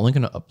whole, I'm only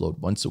going to upload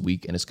once a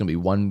week and it's going to be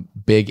one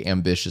big,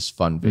 ambitious,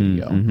 fun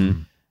video.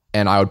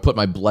 And I would put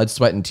my blood,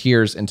 sweat, and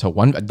tears into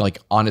one, like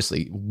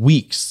honestly,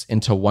 weeks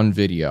into one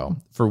video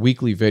for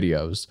weekly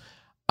videos.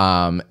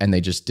 And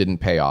they just didn't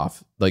pay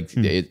off. Like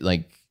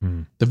the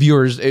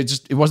viewers,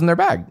 it wasn't their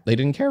bag. They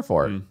didn't care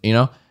for it,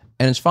 and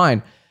it's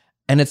fine.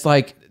 And it's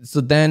like,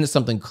 so then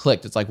something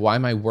clicked. It's like, why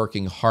am I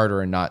working harder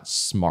and not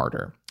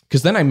smarter?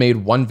 Because then I made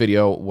one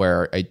video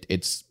where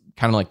it's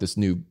kind of like this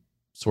new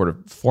sort of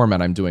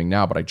format I'm doing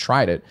now, but I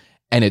tried it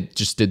and it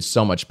just did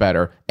so much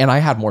better. And I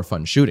had more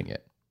fun shooting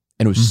it.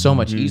 And it was so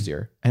much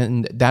easier.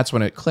 And that's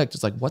when it clicked.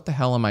 It's like, what the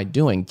hell am I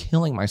doing?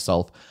 Killing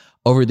myself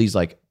over these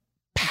like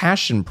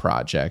passion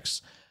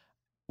projects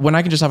when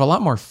I can just have a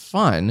lot more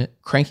fun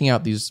cranking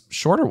out these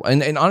shorter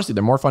and honestly,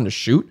 they're more fun to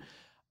shoot.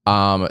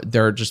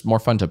 They're just more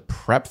fun to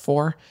prep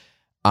for.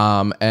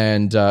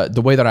 And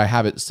the way that I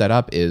have it set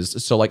up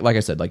is, so like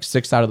I said, like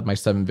 6 out of my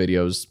 7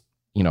 videos,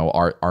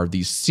 are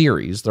these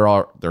series.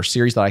 They're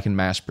series that I can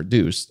mass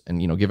produce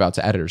and, give out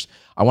to editors.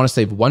 I want to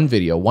save one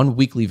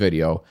weekly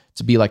video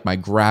to be like my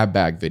grab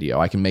bag video.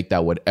 I can make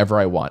that whatever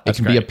I want. It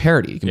can be a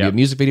parody. It can be a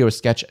music video, a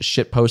sketch, a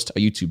shit post, a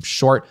YouTube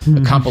short,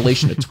 a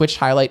compilation, a Twitch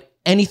highlight,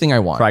 anything I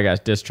want. Try Guys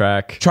diss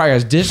track. Try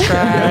Guys diss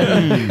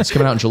track. It's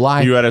coming out in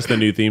July. You read us the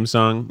new theme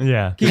song.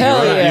 Yeah.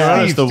 Hell You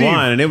read us the Steve.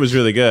 one, and it was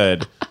really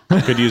good.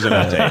 Could use an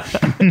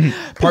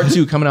update. Part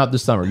 2 coming out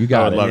this summer. You I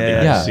got would it. love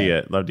Yeah. to see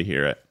it. Love to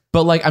hear it.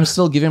 But like, I'm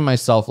still giving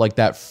myself like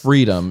that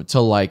freedom to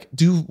like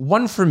do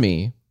 1 for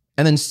me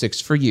and then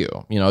 6 for you,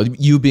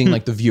 you being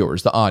like the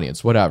viewers, the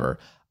audience, whatever.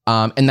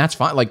 And that's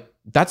fine. Like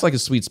that's like a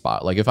sweet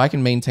spot. Like if I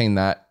can maintain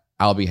that,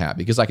 I'll be happy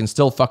because I can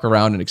still fuck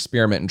around and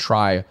experiment and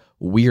try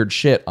weird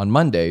shit on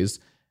Mondays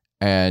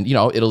and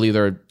it'll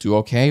either do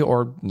okay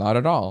or not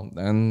at all.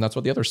 And that's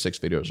what the other 6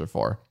 videos are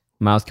for.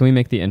 Miles, can we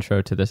make the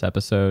intro to this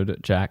episode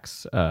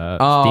Jack's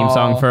theme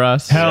song for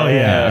us? Hell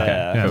yeah.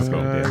 Okay. Yeah, that's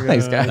cool.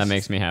 Thanks guys. That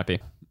makes me happy.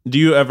 Do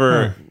you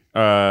ever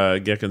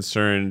get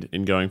concerned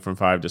in going from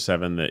 5 to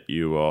 7 that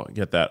you will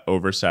get that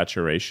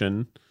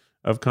oversaturation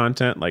of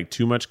content, like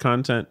too much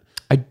content?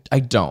 I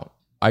don't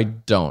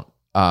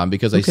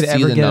because Who I could see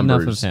ever the get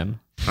numbers. enough of him?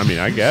 I mean,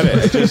 I get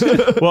it. It's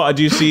just, well,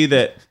 do you see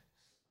that?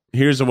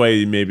 Here's a way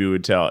you maybe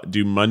would tell.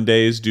 Do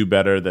Mondays do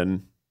better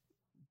than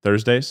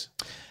Thursdays?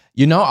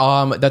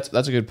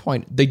 That's a good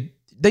point.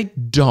 They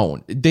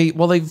don't. They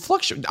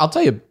fluctuate. I'll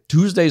tell you,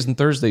 Tuesdays and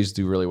Thursdays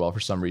do really well for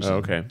some reason. Oh,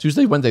 okay.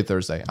 Tuesday, Wednesday,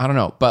 Thursday. I don't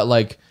know, but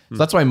like so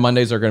that's why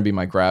Mondays are going to be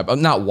my grab.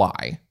 Not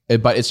why,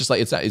 but it's just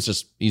like it's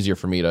just easier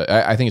for me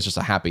to. I think it's just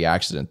a happy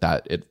accident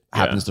that it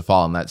happens to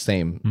fall on that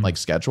same like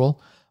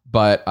schedule.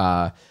 But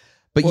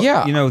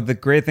yeah, The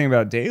great thing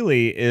about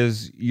daily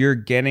is you're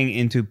getting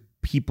into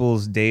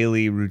people's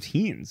daily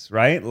routines,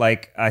 right?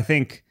 Like I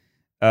think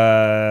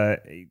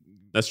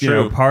That's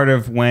true. part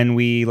of when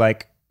we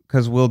like,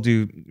 because we'll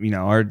do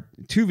our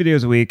 2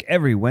 videos a week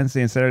every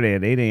Wednesday and Saturday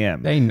at 8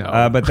 a.m. They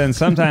know. But then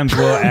sometimes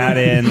we'll add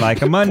in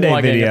like a Monday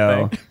Plug in video.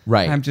 your thing.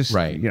 right. I'm just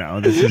right.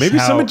 This is Maybe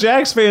how, some of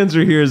Jack's fans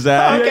are here,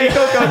 Zach. Okay,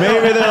 go.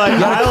 Maybe they're like,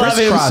 I love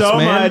him crisscross, so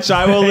man. much.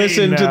 I will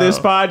listen to no. this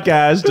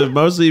podcast of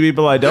mostly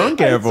people I don't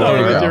care for. sorry,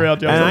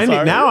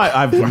 And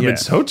I've been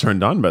so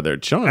turned on by their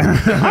charm.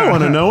 I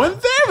want to know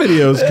what their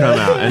videos come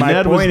out. And My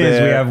Ned was point is,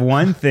 we there. have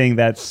one thing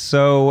that's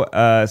so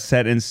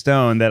set in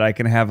stone that I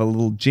can have a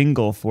little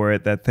jingle for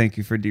it. That thank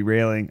you for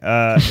derailing.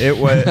 It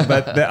was,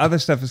 but the other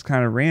stuff is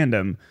kind of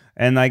random.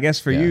 And I guess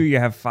for you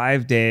have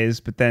 5 days,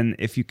 but then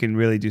if you can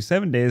really do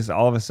 7 days,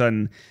 all of a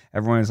sudden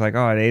everyone is like,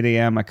 oh, at 8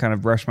 a.m. I kind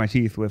of brush my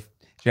teeth with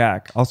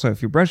Jack. Also,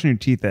 if you're brushing your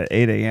teeth at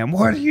 8 a.m.,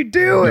 what are you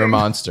doing? You're a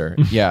monster.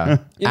 Yeah.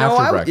 You know,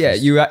 After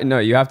breakfast.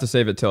 you have to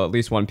save it till at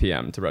least 1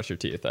 p.m. to brush your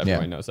teeth.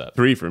 Everybody knows that.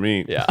 3 for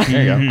me. Yeah,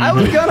 there you go. I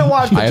was gonna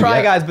watch the I am Try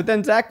yet. Guys, but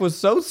then Zach was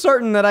so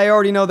certain that I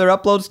already know their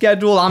upload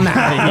schedule. I'm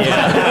out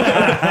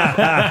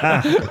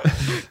of here.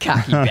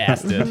 Cocky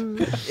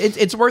bastard.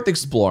 It's worth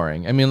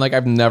exploring. I mean, like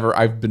I've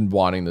been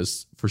wanting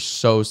this for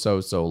so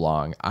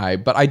long.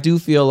 But I do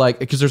feel like,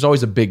 because there's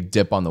always a big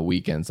dip on the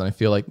weekends, and I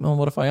feel like, well,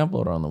 what if I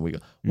upload it on the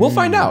weekend? We'll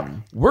find out.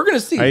 We're gonna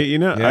see.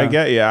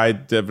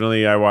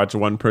 I watch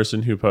one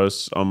person who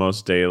posts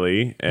almost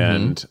daily,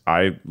 and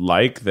I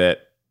like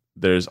that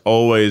there's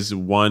always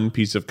one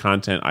piece of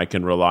content I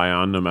can rely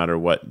on no matter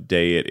what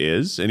day it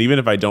is. And even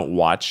if I don't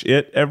watch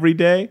it every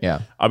day,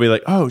 I'll be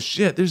like, oh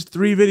shit, there's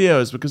 3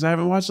 videos because I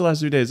haven't watched the last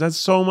 2 days. That's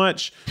so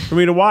much for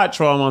me to watch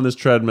while I'm on this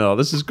treadmill.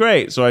 This is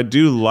great. So I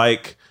do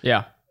like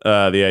the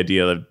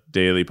idea of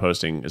daily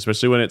posting,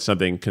 especially when it's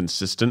something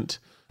consistent.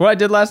 What I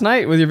did last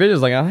night with your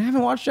videos, like I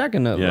haven't watched Jack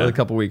in a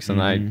couple weeks,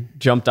 and I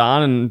jumped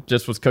on and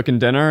just was cooking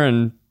dinner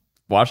and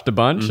watched a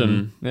bunch,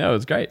 and it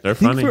was great. They're I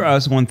think funny. for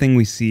us, one thing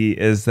we see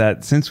is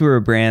that since we're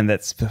a brand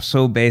that's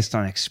so based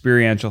on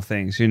experiential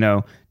things,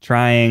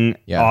 trying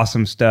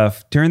awesome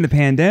stuff during the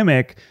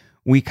pandemic,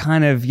 we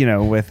kind of,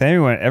 with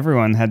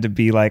everyone had to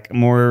be like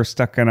more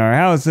stuck in our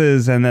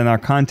houses, and then our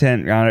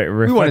content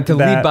We wanted to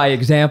lead by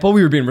example.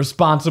 We were being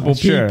responsible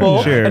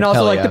people, Sure. and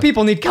also Hell the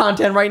people need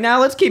content right now.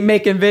 Let's keep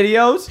making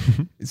videos.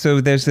 So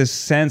there's this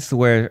sense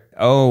where,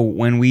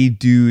 when we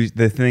do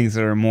the things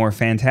that are more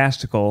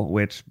fantastical,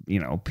 which,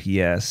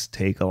 PS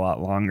take a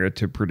lot longer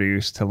to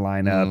produce, to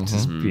line up,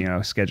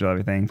 to, schedule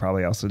everything,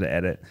 probably also to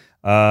edit,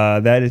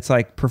 that it's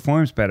like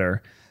performs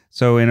better.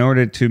 So in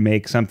order to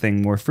make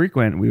something more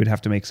frequent, we would have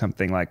to make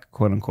something like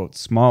quote unquote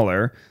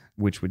smaller,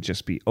 which would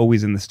just be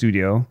always in the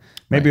studio.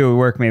 Maybe it would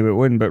work, maybe it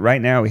wouldn't. But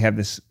right now we have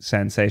this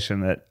sensation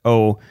that,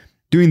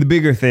 doing the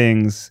bigger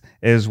things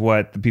is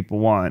what the people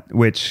want,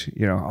 which,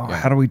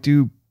 how do we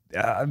do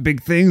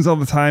big things all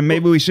the time?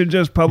 Maybe we should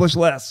just publish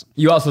less.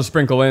 You also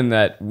sprinkle in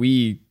that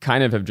we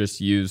kind of have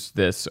just used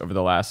this over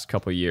the last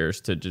couple of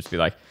years to just be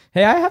like,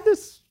 hey, I have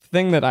this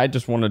thing that I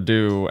just want to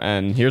do,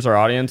 and here's our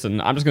audience, and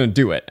I'm just going to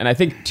do it. And I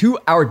think to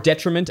our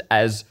detriment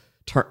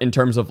in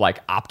terms of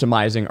like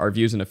optimizing our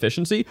views and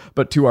efficiency,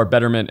 but to our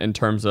betterment in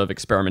terms of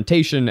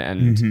experimentation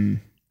and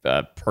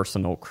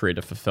personal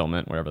creative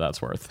fulfillment, whatever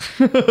that's worth.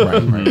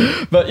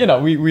 Right.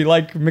 But we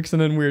like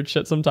mixing in weird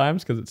shit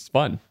sometimes because it's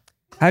fun.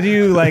 How do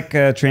you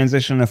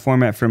transition a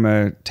format from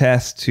a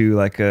test to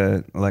like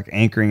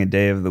anchoring a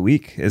day of the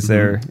week? Is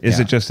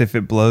it just if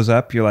it blows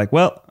up, you're like,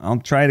 well, I'll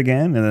try it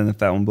again, and then if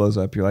that one blows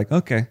up, you're like,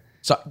 okay.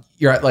 So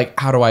you're at like,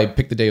 how do I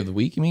pick the day of the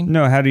week? You mean?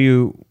 No, how do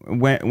you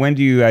when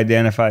do you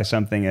identify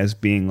something as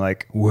being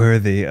like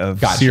worthy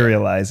of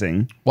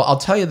serializing? Well, I'll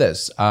tell you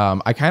this.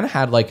 I kind of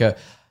had like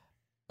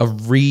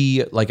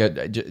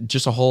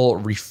just a whole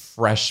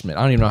refreshment.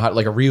 I don't even know how,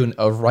 like a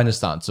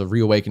renaissance, a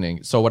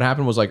reawakening. So what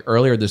happened was like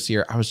earlier this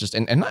year, I was just,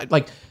 and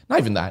not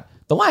even that,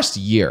 the last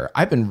year,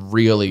 I've been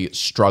really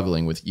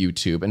struggling with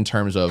YouTube in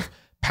terms of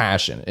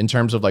passion, in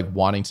terms of like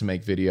wanting to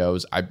make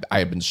videos. I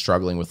have been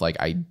struggling with like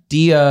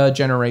idea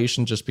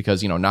generation, just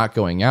because, not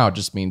going out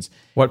just means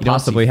what you don't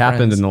possibly see happened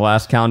friends. in the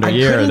last calendar I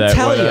year couldn't that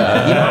tell would, you,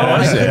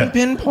 I couldn't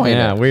pinpoint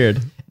yeah, it.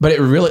 weird. But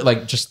it really,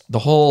 like, just the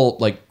whole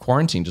like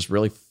quarantine just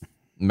really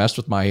messed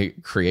with my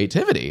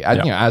creativity,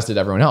 as did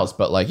everyone else,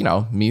 but like,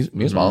 me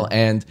as well.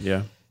 And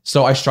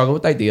so I struggled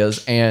with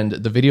ideas, and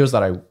the videos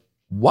that I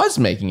was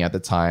making at the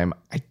time,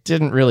 I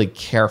didn't really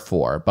care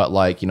for, but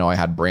like, I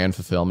had brand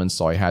fulfillment,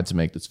 so I had to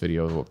make this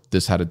video.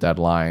 This had a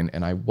deadline,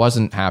 and I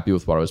wasn't happy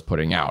with what I was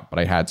putting out, but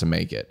I had to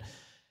make it.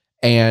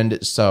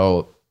 And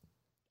so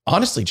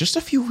honestly, just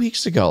a few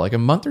weeks ago, like a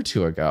month or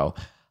two ago,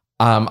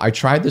 I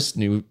tried this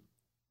new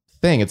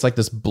thing. It's like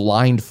this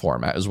blind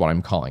format is what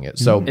I'm calling it.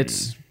 So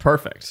it's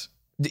perfect.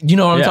 You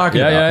know what I'm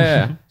talking about?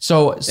 Yeah.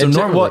 So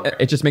normally,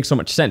 it just makes so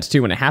much sense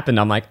too. When it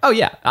happened, I'm like, oh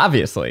yeah,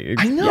 obviously.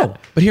 I know. Yeah.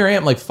 But here I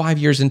am, like 5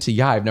 years into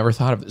I've never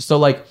thought of this. So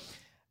like,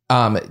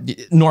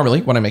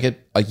 normally when I make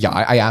it,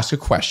 I ask a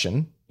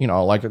question,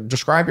 like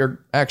describe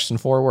your X in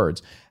 4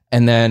 words.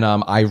 And then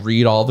I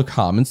read all the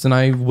comments, and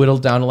I whittle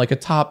down to like a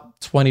top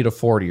 20 to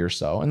 40 or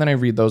so. And then I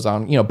read those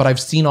on, but I've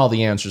seen all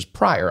the answers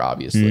prior,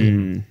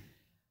 obviously.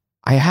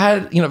 I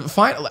had,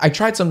 I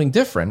tried something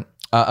different.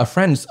 A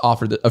friend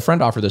offered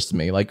this to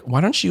me. Like,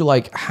 why don't you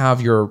like have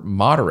your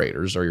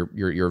moderators or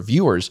your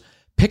viewers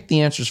pick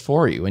the answers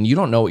for you, and you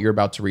don't know what you're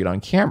about to read on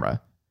camera.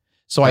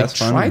 So I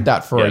tried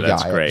that for a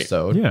guy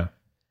episode. Yeah.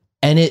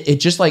 And it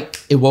just like,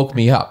 it woke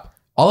me up.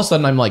 all of a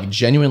sudden I'm like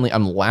genuinely,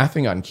 I'm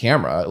laughing on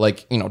camera,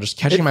 like, you know, just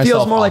catching It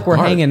myself feels more off like we're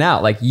guard. hanging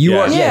out. Like you Yeah.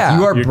 are, Yeah.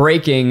 you are You're-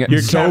 breaking.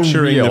 You're so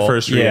capturing real. the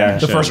first Yeah.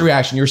 reaction. The first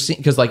reaction you're seeing,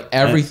 because like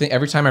everything,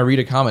 every time I read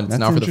a comment, it's That's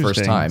now for the first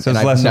interesting. time. So and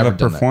it's I've less never of a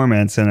done that.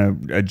 performance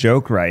and a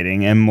joke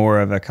writing and more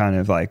of a kind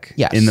of like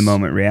Yes. in the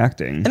moment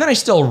reacting. And then I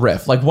still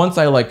riff. Like once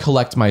I like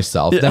collect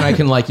myself, then I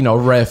can like, you know,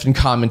 riff and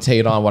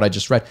commentate on what I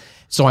just read.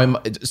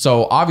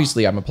 So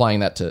obviously I'm applying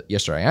that to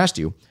Yesterday I Asked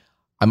You.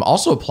 I'm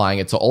also applying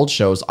it to old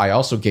shows I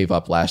also gave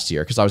up last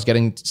year because I was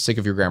getting sick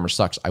of Your Grammar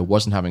Sucks. I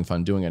wasn't having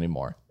fun doing it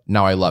anymore.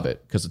 Now I love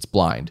it because it's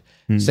blind.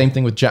 Same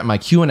thing with my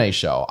Q&A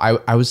show.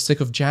 I was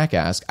sick of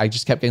Jackass. I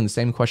just kept getting the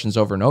same questions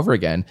over and over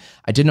again.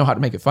 I didn't know how to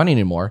make it funny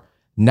anymore.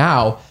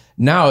 Now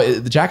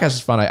the Jackass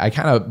is fun. I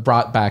kind of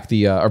brought back I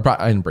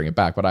didn't bring it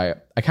back, but I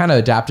kind of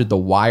adapted the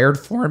Wired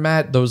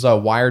format, those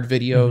Wired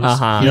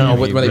videos, you know,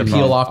 where they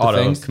peel off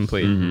the things.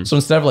 Complete. So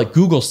instead of like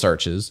Google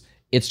searches,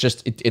 it's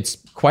just it's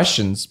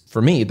questions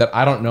for me that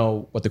I don't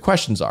know what the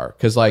questions are,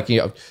 because like, you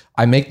know,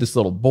 I make this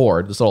little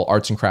board, this little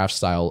arts and crafts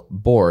style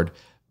board,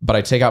 but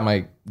I take out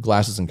my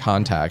glasses and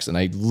contacts and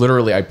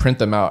I print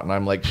them out and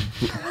I'm like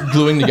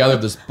gluing together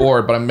this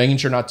board, but I'm making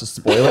sure not to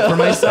spoil it for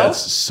myself.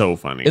 That's so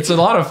funny. It's a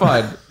lot of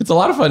fun. It's a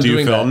lot of fun Do you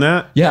doing film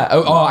that? Yeah.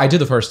 Oh, I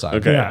did the first time.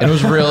 Okay. Yeah. And it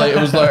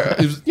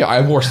was yeah,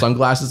 I wore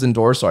sunglasses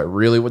indoors, so I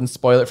really wouldn't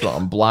spoil it for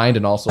I'm blind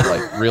and also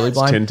like really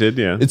blind. Tinted,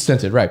 yeah. It's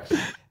tinted, right.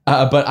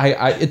 But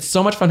it's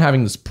so much fun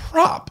having this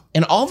prop.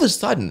 And all of a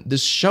sudden,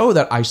 this show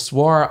that I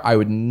swore I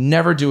would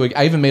never do,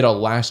 I even made a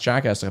Last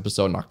Jackass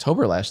episode in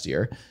October last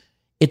year.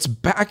 It's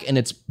back and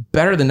it's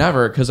better than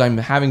ever because I'm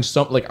having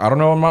I don't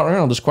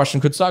know, this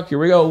question could suck. Here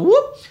we go.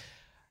 Whoop.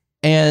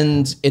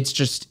 And it's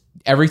just,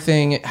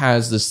 everything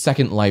has this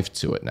second life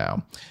to it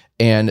now.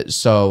 And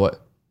so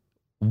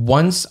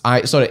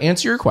to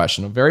answer your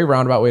question, a very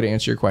roundabout way to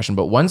answer your question,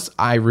 but once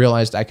I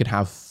realized I could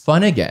have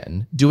fun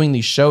again doing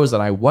these shows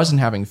that I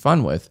wasn't having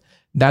fun with,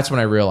 that's when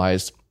I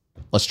realized,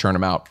 let's churn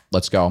them out.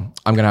 Let's go.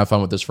 I'm going to have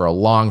fun with this for a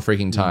long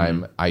freaking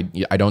time. I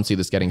don't see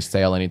this getting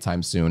stale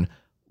anytime soon.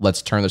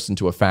 Let's turn this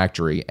into a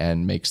factory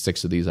and make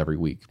 6 of these every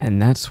week.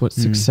 And that's what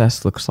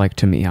success looks like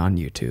to me on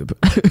YouTube.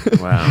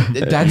 Wow.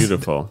 That's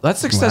beautiful. That's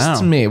success Wow.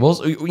 to me.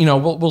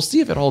 We'll see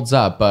if it holds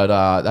up, but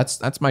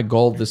that's my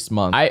goal this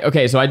month.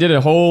 So I did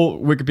a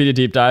whole Wikipedia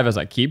deep dive as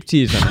I keep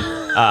teasing.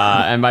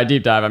 And by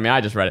deep dive, I mean,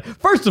 I just read it.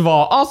 First of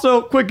all,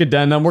 also quick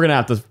addendum. We're going to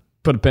have to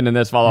put a pin in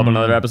this, follow up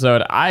another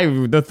episode.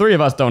 The 3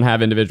 of us don't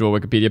have individual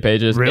Wikipedia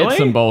pages. Really? It's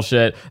some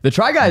bullshit. The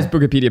Try Guys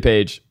Wikipedia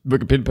page,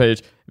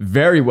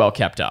 very well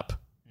kept up.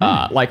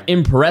 Like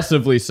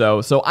impressively so.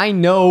 So I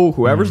know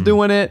whoever's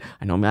doing it,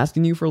 I know I'm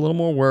asking you for a little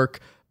more work,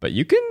 but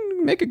you can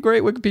make a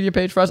great Wikipedia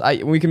page for us.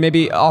 We can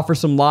maybe offer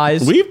some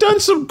lies. We've done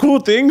some cool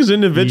things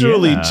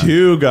individually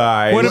too,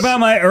 guys. What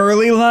about my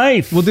early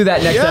life? We'll do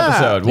that next Yeah.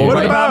 episode. What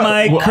What about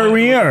my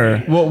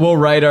career? We'll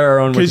write our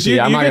own Because Wikipedia.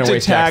 you I'm not get going to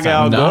waste tag Jack's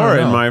Al time. Gore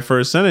No. in my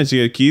first sentence.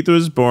 Keith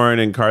was born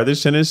in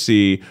Carthage,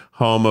 Tennessee,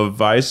 home of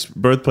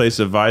birthplace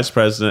of Vice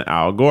President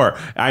Al Gore.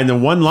 And the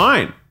one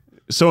line,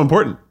 so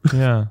important.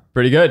 Yeah.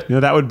 Pretty good.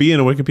 That would be in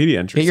a Wikipedia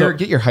entry.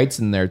 get your heights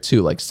in there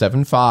too, like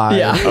 7'5".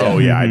 Yeah. Oh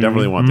yeah, I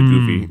definitely want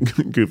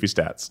the goofy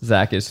stats.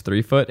 Zach is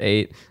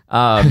 3'8".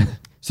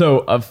 So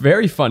a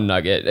very fun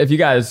nugget. If you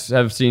guys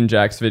have seen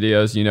Jack's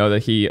videos, you know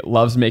that he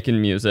loves making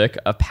music,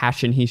 a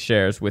passion he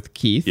shares with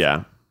Keith.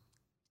 Yeah.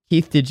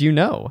 Keith, did you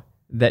know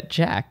that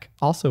Jack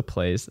also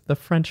plays the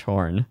French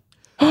horn?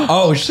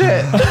 Oh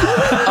shit.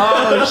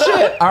 Oh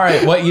shit. All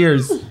right, what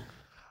years?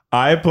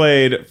 I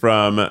played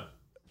from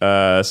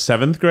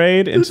 7th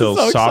grade until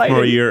so sophomore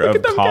exciting. year Look of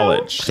at them go.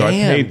 college. So I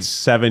Damn. played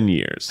 7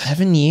 years.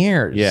 7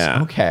 years.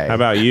 Yeah. Okay. How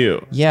about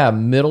you? Yeah,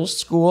 middle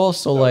school,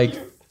 so like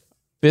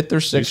 5th or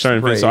 6th You started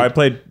in grade. fifth, so I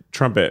played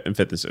trumpet in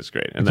 5th and 6th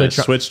grade, and then I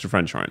played switched to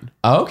French horn.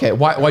 Oh, okay.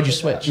 Why'd you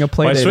switch?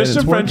 Play I date switched and to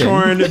it's French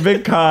working. horn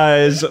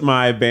because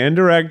my band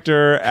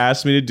director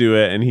asked me to do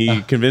it, and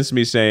he convinced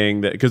me saying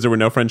that because there were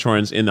no French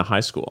horns in the high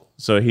school,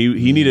 so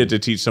he needed to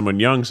teach someone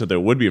young so there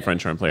would be a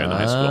French horn player in the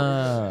high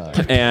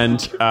school.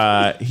 And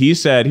he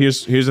said,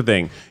 "Here's the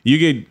thing: you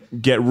could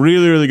get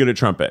really really good at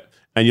trumpet."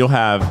 And you'll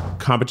have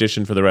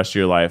competition for the rest of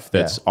your life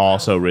that's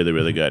also really,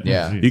 really good.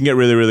 Yeah. You can get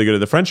really, really good at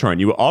the French horn.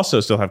 You will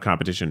also still have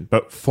competition,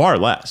 but far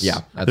less.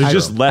 Yeah, that's There's true.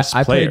 just less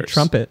I players. played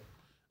trumpet.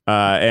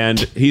 And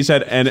he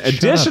said, and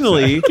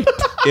additionally,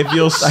 if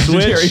you'll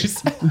switch,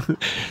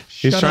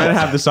 he's trying to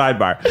have the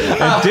sidebar.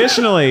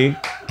 Additionally,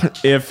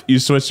 if you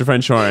switch to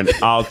French horn,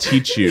 I'll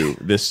teach you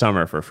this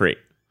summer for free.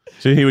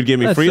 So he would give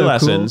me That's free so cool.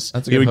 lessons.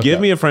 That's a He good would give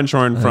hookup. me a French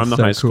horn from the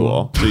so high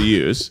school to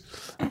use.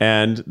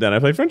 And then I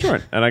played French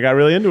horn, and I got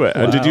really into it.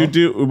 Did you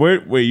do?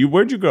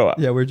 Where'd you grow up?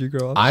 Yeah, where'd you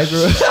grow up? I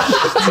grew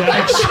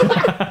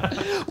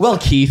up. Well,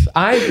 Keith,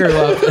 I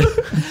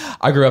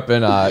grew up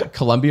in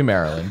Columbia,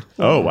 Maryland,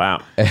 Oh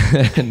wow!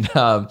 and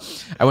I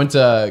went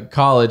to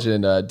college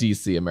in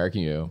DC,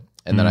 American U,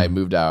 and then I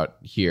moved out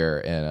here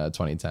in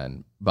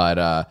 2010.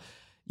 But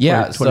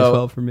yeah,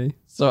 2012 for me.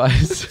 so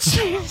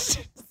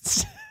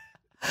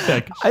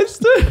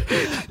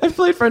I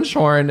played French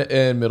horn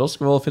in middle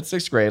school, 5th,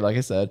 6th grade, like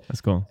I said.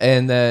 That's cool.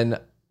 And then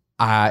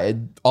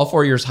all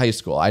 4 years high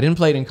school. I didn't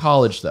play it in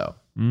college though.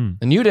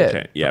 And you did.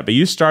 Okay, yeah, but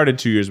you started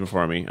 2 years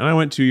before me, and I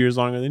went 2 years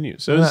longer than you.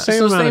 So it's the same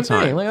So amount of same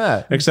time. thing. Look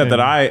at that. Except that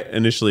I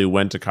initially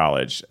went to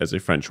college as a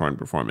French horn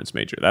performance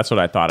major. That's what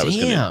I thought I was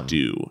going Damn. to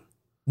do.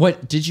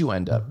 What did you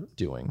end up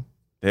doing?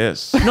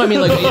 This. No, I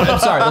mean, like, I'm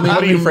sorry.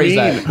 Let me rephrase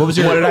that. What was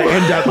your? What did I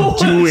end up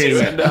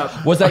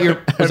doing? Was that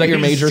your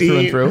major through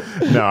and through?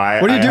 No,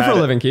 What do you do for a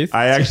living, Keith?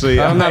 I actually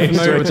I'm not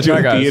familiar with the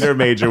Try Guys. theater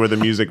major with a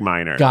music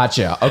minor.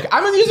 Gotcha. Okay,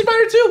 I'm a music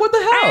minor too. What the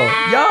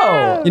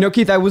hell? Yo. You know,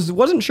 Keith, I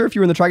wasn't sure if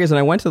you were in the Try Guys, and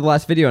I went to the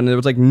last video, and there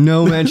was like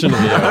no mention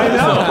of you. I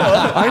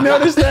know. I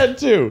noticed that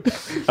too.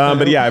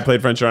 But yeah, I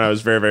played French horn. I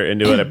was very, very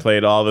into it. I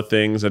played all the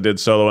things. I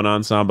did solo and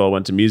ensemble.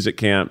 Went to music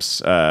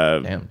camps.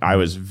 I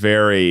was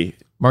very.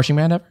 Marching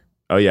band ever?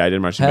 Oh yeah, I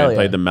did marching Hell band. yeah.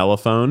 Played the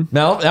mellophone.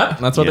 No, yep,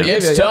 that's what they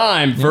gave you. It's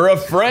time for a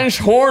French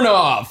horn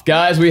off.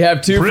 Guys, we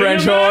have two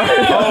French horns.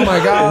 Oh my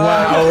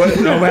god!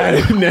 Wow, no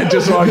man, Ned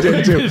just walked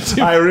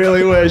into. I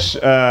really wish.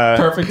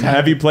 Perfect timing.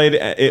 Have you played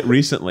it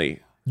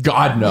recently?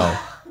 God no,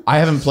 I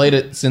haven't played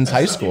it since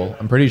high school.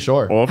 I'm pretty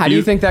sure. Well, if How do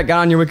you think that got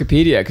on your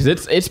Wikipedia? Because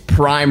it's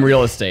prime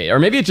real estate, or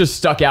maybe it just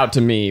stuck out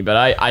to me. But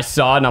I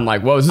saw it and I'm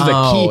like, whoa, this is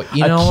Oh, a key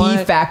you know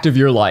what? fact of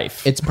your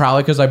life. It's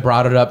probably because I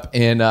brought it up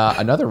in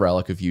another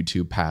relic of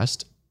YouTube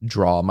past,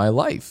 Draw My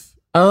Life.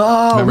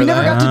 Oh, Remember we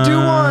never that? got to do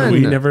one. We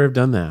never have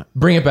done that.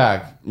 Bring it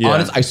back. Yeah.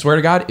 Honest, I swear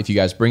to God, if you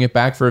guys bring it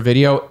back for a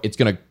video, it's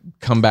gonna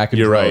come back. In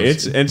You're right.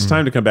 droves. It's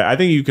time to come back. I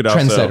think you could also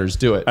Trendsetters,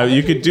 do it.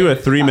 You could do a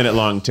 3-minute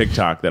long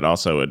TikTok that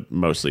also would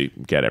mostly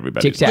get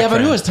everybody. TikTok. Yeah, but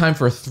who trend. has time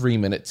for a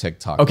 3-minute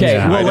TikTok? Okay,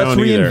 Yeah, I well, let's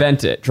don't either.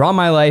 reinvent it. Draw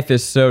My Life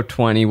is so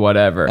 20,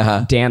 whatever.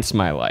 Dance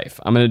My Life.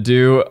 I'm going to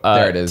do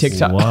There it is.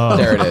 TikTok. Whoa.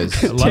 There it is.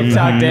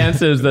 TikTok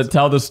dances that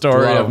tell the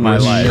story Love of my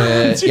this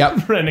life. shit.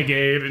 Yep.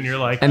 Renegade, and you're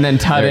like, And then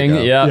tutting.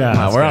 There you Yeah, go. Yeah,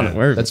 Wow, that's we're on good. it.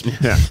 We're,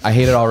 That's. I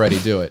hate it already.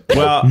 Do it.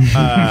 Well,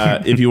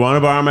 if you want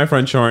to borrow my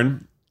French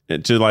horn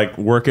to like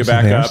work it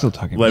back they are up, still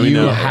talking let me You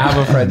know. have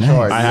a French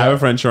horn. I have a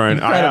French horn.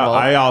 Incredible.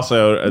 I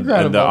also,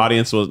 Incredible. the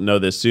audience will know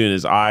this soon,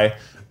 is I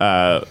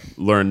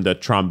learned the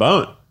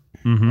trombone.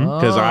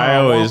 Because I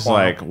always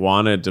like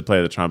wanted to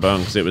play the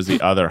trombone because it was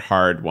the other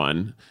hard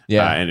one.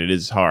 Yeah. And it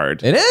is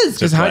hard. It is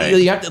because how do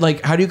play. you have to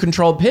like? How do you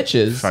control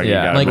pitches? Fucking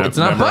Yeah. gotta Like, it's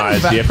not button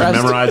memorize. You have to pressed.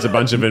 memorize a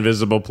bunch of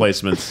invisible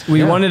placements.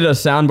 we wanted a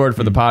soundboard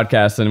for the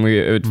podcast, and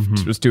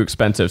it was too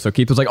expensive. So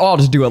Keith was like, "Oh, I'll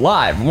just do it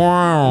live."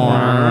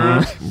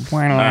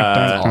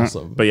 That's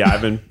awesome. But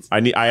yeah,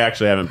 I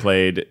actually haven't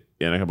played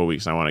in a couple of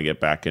weeks. I want to get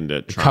back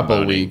into couple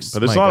tromboning. weeks. But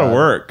there's My a lot of God.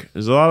 work.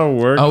 There's a lot of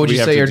work. Oh, would we you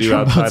have say to your do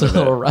trombone's outside a of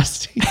little it.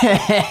 rusty?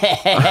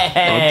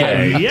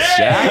 Okay. Yay!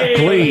 Jack,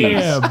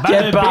 please.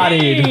 Get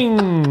bodied.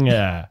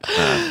 Yeah.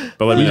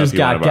 But let me know just if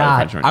you want got to borrow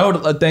got. French horn. I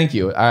would. Thank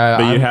you.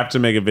 But you have to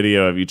make a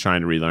video of you trying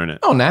to relearn it.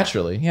 Oh,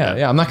 naturally.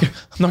 Yeah. I'm not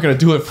gonna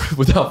do it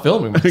without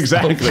filming. myself.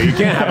 Exactly. You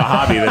can't have a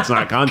hobby that's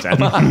not content.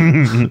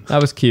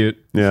 That was cute.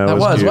 Yeah, That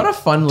was cute. what a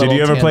fun little. Did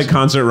you ever play tangent.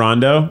 Concert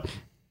Rondo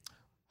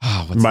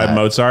Oh, what's by that?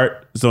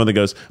 Mozart? It's the one that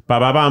goes ba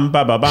ba bum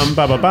ba ba bum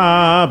ba ba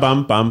ba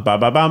bum bum ba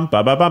ba bum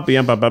ba ba bum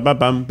ba ba ba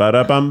bum ba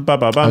da bum ba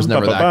ba bum. I was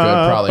never that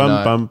good, probably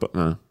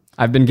not.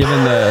 I've been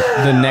given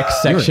the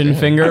next section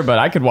finger, but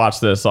I could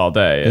watch this all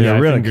day. Yeah, I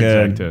really think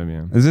you're good. exact,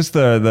 yeah. Is this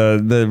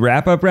the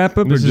wrap up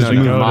or This is just go to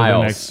move? the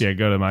Miles. next. Yeah,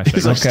 go to my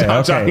section. Okay,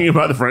 Stop okay. talking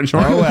about the French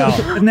horn. Oh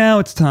well. Now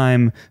it's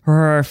time for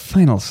our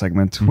final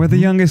segment, where the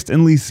youngest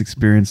and least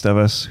experienced of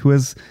us, who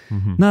has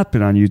not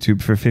been on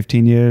YouTube for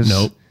 15 years,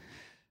 Nope.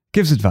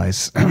 gives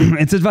advice.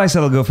 It's advice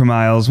that'll go for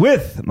Miles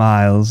with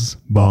Miles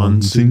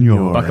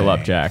Bonsignore. Buckle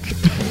up, Jack.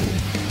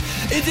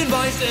 It's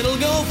advice that'll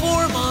go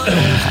for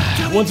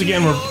miles. Once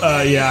again,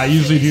 I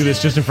usually do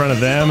this just in front of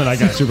them, and I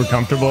got super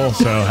comfortable.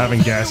 So having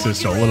guests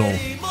is a little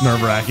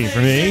nerve wracking for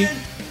me.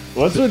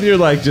 What's with your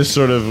like just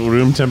sort of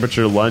room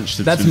temperature lunch?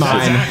 That's been-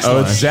 mine.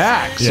 Oh, it's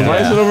Zach. So Yeah. why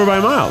is it over by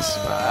Miles?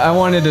 I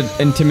wanted to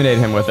intimidate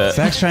him with it.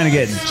 Zach's trying to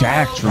get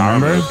jacked,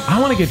 remember? I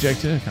want to get Jack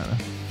too, kind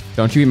of.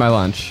 Don't you eat my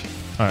lunch.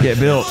 Get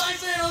built.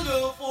 Advice that'll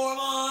go for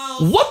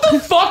miles. What the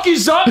fuck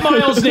is up,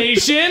 Miles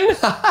Nation?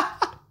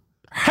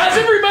 How's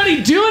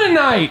everybody doing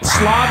tonight?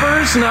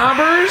 Slobbers,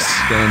 snobbers?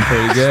 Doing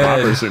pretty good.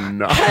 Poppers and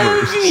knockers.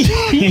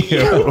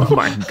 Oh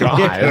my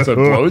god, that's a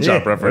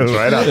blowjob reference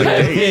right out the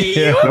gate.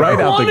 You ever Right out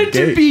the wanted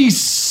to gate. be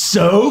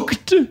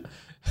soaked?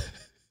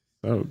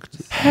 Soaked.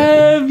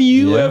 Have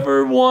you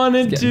ever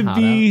wanted getting to hot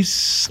be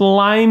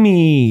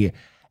slimy?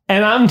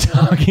 And I'm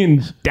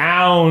talking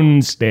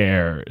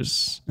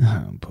downstairs.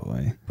 Oh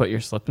boy. Put your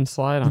slip and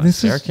slide on a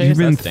This is staircase. you've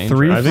been That's dangerous.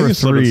 3 I think for a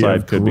slip and 3 slide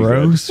of could be good.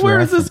 gross. Where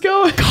is this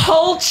going?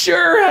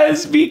 Culture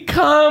has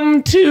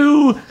become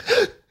too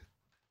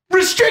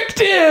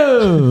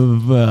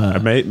restrictive.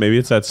 Maybe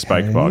it's that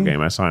spike ball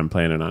game. I saw him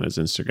playing it on his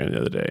Instagram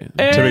the other day.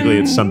 Typically,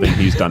 it's something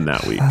he's done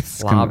that week.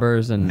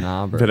 Slobbers and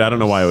knobbers. But I don't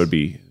know why it would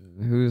be.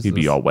 Who's He'd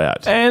be this? all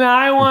wet. And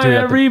I want Do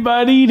that.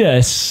 everybody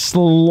to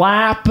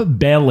slap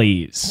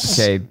bellies.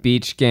 Okay,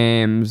 beach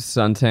games,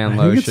 suntan I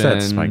think it's that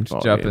lotion, spike ball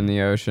jump game. in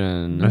the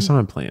ocean. I saw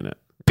him playing it.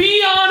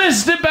 Be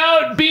honest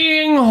about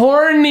being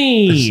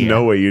horny. There's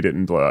no way you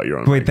didn't blow out your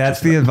own. Wait, mic.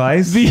 that's the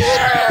advice?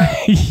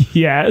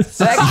 Yes.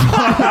 Sex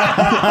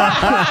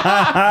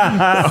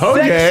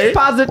Okay.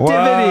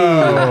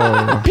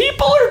 positivity.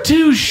 People are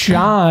too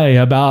shy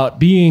about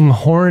being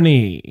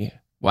horny.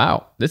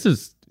 Wow, this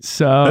is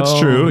So That's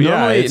true.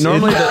 Yeah.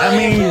 normally I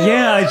mean,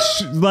 yeah,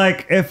 it's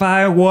like if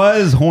I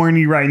was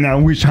horny right now,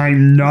 which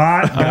I'm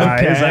not,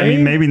 guys. Okay. I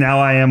mean, maybe now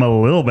I am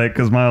a little bit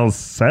because Miles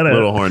said it. a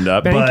little horned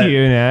up. Thank but-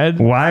 you, Ned.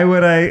 Why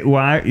would I?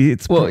 Why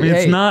it's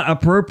hey. not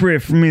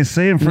appropriate for me to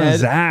say in front Ned, of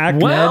Zach.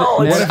 Well,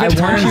 Ned, it's- what if I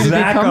it want you turns to be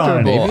Zach on?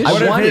 comfortable. Maybe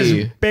What it's if his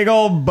funny. big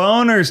old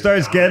boner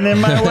starts getting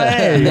in my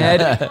way?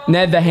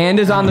 Ned, the hand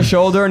is on the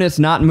shoulder and it's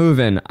not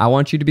moving. I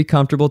want you to be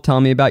comfortable.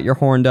 Tell me about your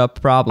horned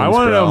up problems. I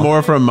want to bro. know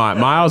more from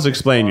Miles.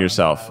 Explain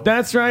yourself.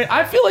 That's right.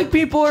 I feel like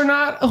people are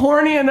not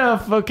horny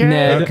enough, okay?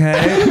 Ned. Okay.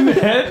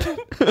 Ned,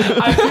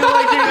 I feel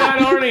like you're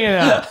not horny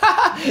enough.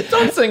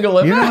 Don't single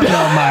him You don't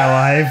know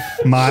my life,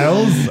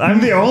 Miles.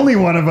 I'm the only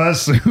one of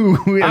us who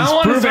I has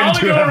want proven to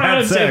to go have around had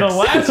and say sex.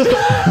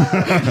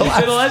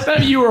 the last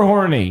time you were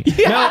horny.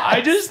 No,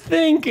 I just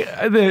think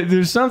that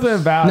there's something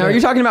about Now, it. are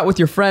you talking about with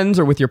your friends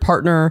or with your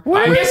partner?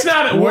 I guess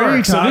not at What are you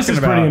work, so this talking is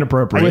about? pretty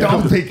inappropriate. I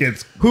don't think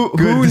it's good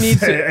who to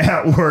needs say it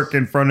at work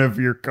in front of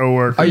your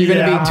coworker. Are you going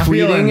to Yeah, be I'm tweeting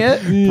feeling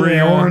it? Pretty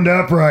horned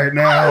up right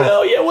now.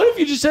 Oh yeah, what if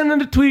you just send them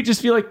a tweet? Just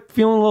feel like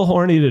feeling a little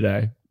horny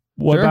today.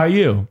 What Sure. about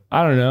you?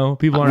 I don't know.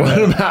 People aren't.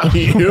 What about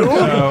you?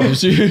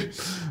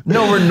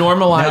 No, we're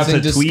normalizing That's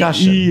a tweet.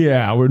 discussion.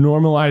 Yeah, we're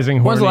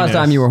normalizing. When's the last horniness.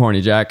 time you were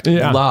horny, Jack?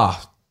 Yeah.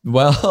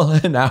 Well,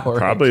 an hour.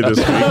 Probably this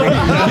week.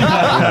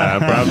 Yeah,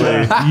 probably.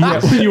 Yeah,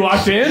 when you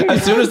walked in.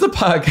 As soon as the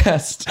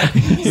podcast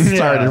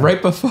started,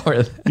 right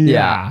before.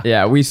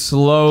 Yeah. We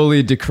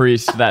slowly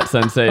decreased that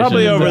sensation.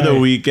 Probably over the Right.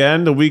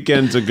 weekend. The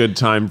weekend's a good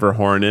time for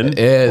horning.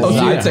 Is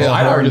I'd say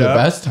I'd argue the up.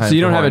 best time. So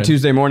you for don't have a horning.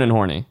 Tuesday morning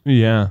horny,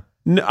 Yeah.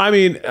 No, I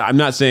mean, I'm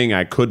not saying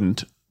I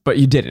couldn't, but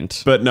you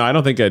didn't. but no, I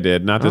don't think I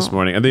did. Not this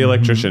morning. And the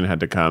electrician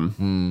had to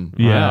come.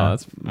 Yeah.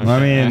 that's I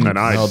mean, And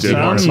I No, did.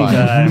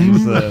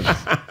 sometimes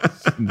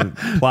the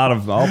plot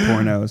of all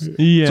pornos.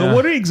 Yeah. So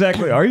what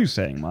exactly are you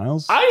saying,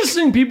 Miles? I just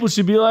think people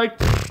should be like,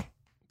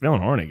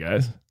 feeling horny,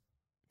 guys.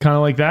 Kind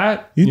of like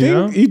that. You think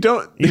know? you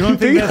don't? You don't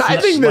think that's I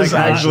think there's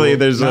like actually not-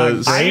 there's not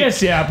a. I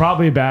guess, yeah,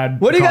 probably a bad.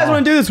 What do you guys call.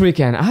 want to do this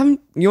weekend?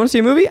 You want to see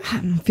a movie?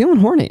 I'm feeling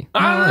horny.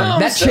 I don't know.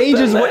 That So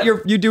changes that- what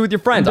you do with your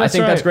friends. I That's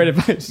think that's right. great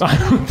advice. I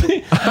don't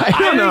think. I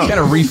don't know. Kind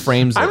of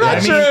reframes it. I'm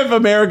not sure if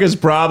America's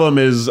problem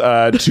is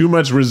too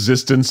much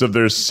resistance of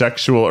their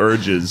sexual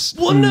urges.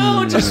 Well,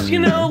 no, just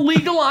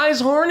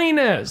legalize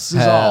horniness. Is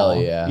Hell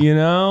all. yeah.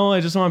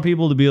 I just want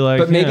people to be like.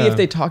 But maybe yeah. if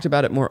they talked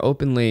about it more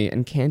openly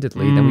and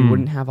candidly, then we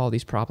wouldn't have all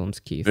these problems,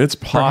 Keith. It's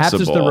Perhaps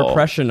it's the possible.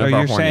 repression So of our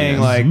you're saying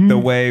horniness. like the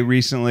way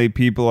recently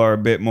people are a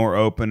bit more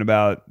open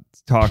about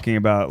talking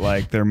about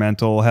like their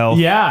mental health.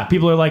 Yeah,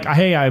 people are like,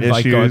 hey, I'm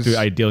like going Issues.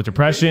 through. I deal with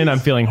depression. I'm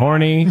feeling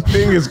horny. I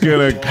think it's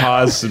gonna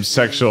cause some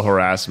sexual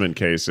harassment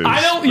cases.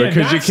 I don't- yeah,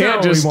 because you that's not can't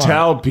what we just want.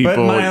 tell people.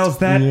 But Miles,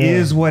 that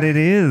is what it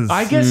is.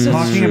 I guess that's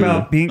talking true.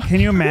 about being.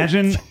 Can you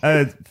imagine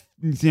a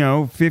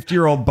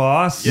 50-year-old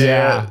boss?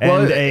 Yeah. and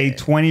Well, a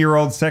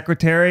 20-year-old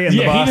secretary, and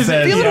the Yeah, he boss doesn't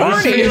says, feel "Yeah, I'm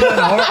horny." feeling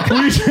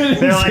horny." We shouldn't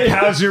They're like, say-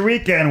 "How's your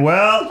weekend?"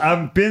 Well,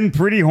 I've been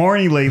pretty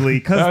horny lately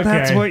because Okay.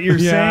 that's what you're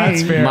Yeah, saying.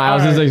 that's fair.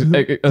 Miles' All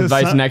right.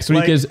 advice some- next week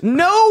like- is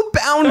no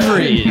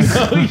boundaries.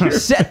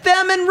 Set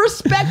them and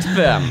respect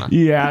them.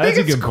 Yeah, I that's think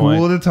a it's good cool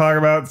point. to talk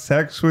about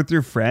sex with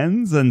your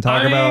friends and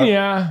talk about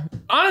yeah.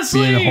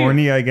 Honestly, being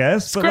horny, I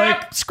guess. But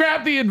like,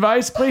 scrap the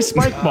advice. Play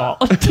spike ball.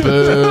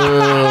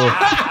 Boo.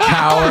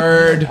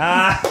 Coward.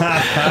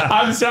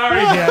 I'm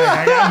sorry, Jack.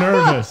 I got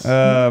nervous.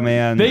 oh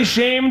man, They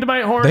shamed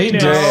my horniness. They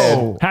did.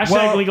 Hashtag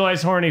Well-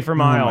 legalize horny for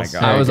Miles.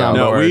 God. I was on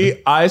no,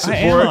 board. I I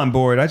support. am on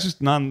board. I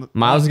just not.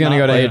 Miles is going to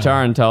go to like- HR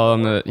and tell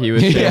them that he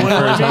was shamed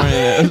for his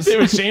horniness. They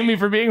would shame me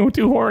for being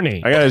too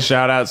horny. I got to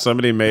shout out.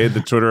 Somebody made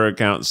the Twitter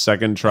account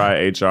Second Try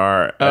HR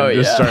and Oh,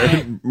 just yeah.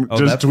 started Oh,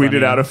 just that's tweeted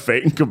funny. out a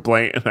fake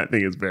complaint, and I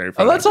think it's very Oh,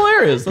 funny. that's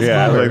hilarious. That's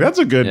yeah, I was clever. like that's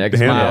a good Yeah, 'cause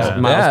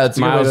handle. Yeah, it's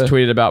a good way Miles to-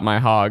 tweeted about my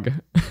hog.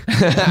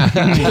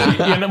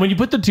 When you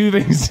put the two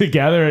things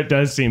together, it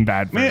does seem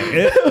bad for me.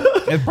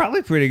 It's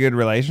probably pretty good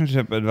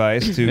relationship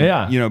advice to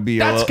Yeah. be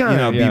a That's little,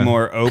 kinda- yeah. be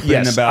more open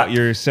Yes, about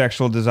your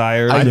sexual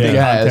desires. I in the think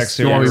context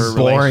you of want to your be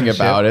boring relationship.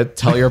 about it.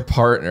 Tell your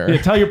partner.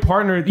 Yeah, tell your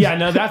partner. Yeah,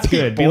 no, that's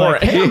good. Be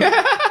like, hey,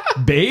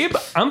 babe,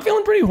 I'm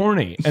feeling pretty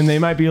horny, and they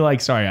might be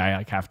like, sorry, I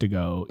like have to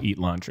go eat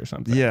lunch or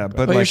something. Yeah, but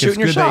you're like it's shooting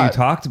good your that you shot.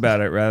 talked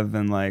about it rather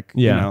than like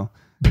Yeah.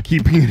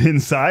 keeping it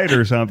inside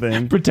or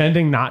something.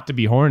 pretending not to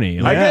be horny.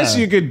 I Like, guess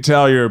you could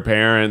tell your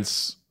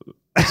parents.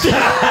 I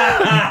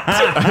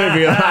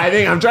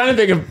think I'm trying to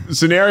think of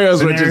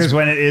scenarios which Scenarios is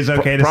when it is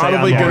okay to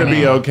probably say I'm going to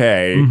horny. be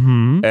okay.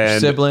 Mm-hmm.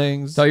 And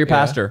Siblings. Tell your yeah.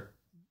 pastor.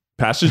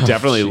 Pastors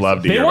definitely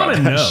love to They hear want about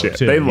to that know. shit.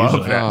 Too, They love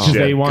usually. that 'Cause shit.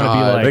 They want to be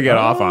God, like, they get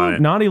off on it.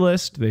 Naughty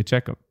list. They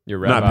check them. Your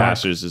Not rabbi.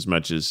 pastors as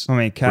much as I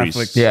mean,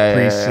 Catholics, priests.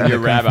 priests, Your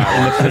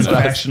rabbi.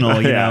 confessional,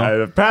 you know.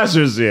 Yeah,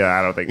 pastors. Yeah,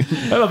 I don't think.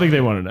 I don't think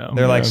they want to know.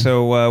 They're like,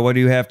 so what do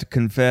you have to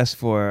confess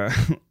for?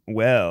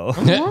 Well,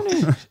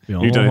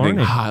 You've done anything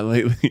hot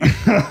lately?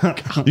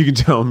 You can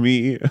tell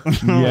me.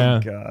 Yeah.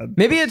 God.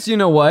 Maybe it's, you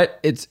know what?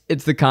 It's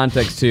the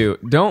context too.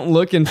 Don't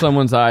look in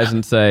someone's eyes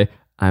and say,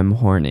 I'm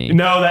horny.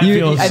 No, that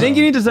feels. I think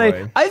you need to say,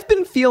 boy. I've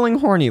been feeling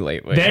horny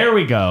lately. There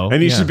we go.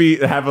 And you Yeah.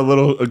 should have a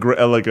little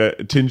like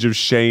a tinge of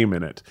shame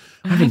in it.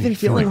 I've been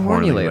feeling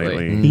horny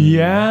lately.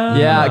 Yeah.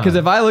 Yeah, because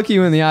if I look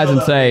you in the eyes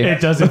and say,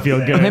 It doesn't feel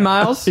good. hey,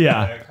 Miles,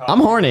 Yeah. I'm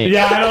horny.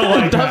 Yeah, I don't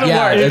like that.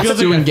 Yeah, It it's feels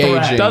too like a threat.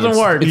 engaging. Doesn't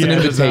work. It's an Yeah,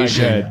 it's not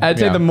invitation. good. I'd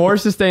say Yeah. the more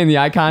sustained the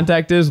eye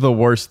contact is, the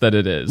worse that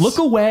it is. Look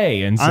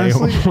away and say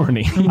Honestly, I'm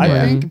horny. I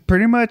think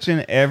pretty much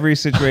in every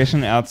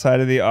situation outside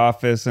of the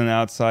office and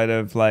outside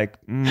of like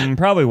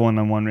probably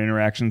one-on-one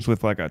interactions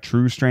with like a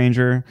true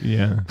stranger.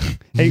 Yeah.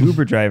 Hey,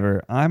 Uber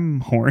driver, I'm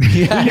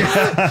horny.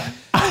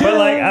 But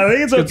like, I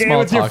think it's okay small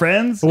with your talk.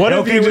 friends. What if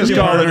Okay you with just your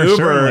call an partner, Uber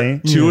certainly.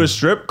 to a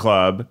strip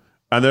club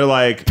and they're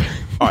like,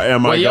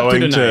 "Am What I you up to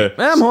going tonight?"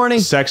 to I'm horny.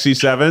 Sexy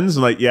Sevens?"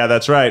 I'm like, "Yeah,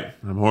 that's right.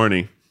 I'm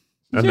horny."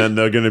 And then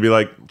they're going to be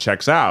like,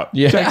 "Checks out."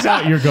 Yeah. Checks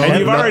out. You're going. And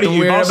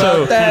you've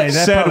also that.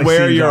 That said probably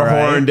where seems your all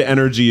right. horned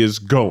energy is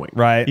going.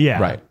 Right. Yeah.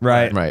 Right.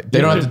 Right.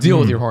 They don't have to deal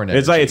with your horn.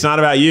 It's like it's not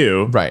about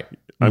you. right.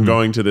 I'm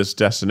going to this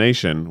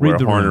destination where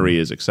the room. hornery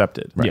is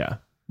accepted. Yeah.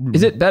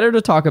 Is it better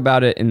to talk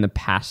about it in the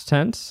past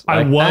tense?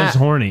 I was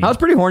horny. I was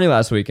pretty horny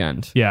last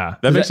weekend. Yeah.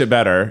 That makes it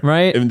better,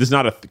 right? I mean, there's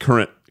not a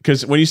current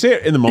because when you say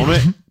it in the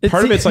moment,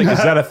 part of it's like, is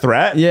that a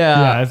threat?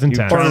 Yeah. Yeah. It's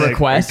intense. Or a Trying to,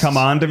 request. Come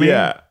on to me.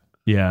 Yeah.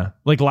 Yeah.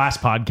 Like last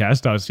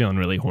podcast, I was feeling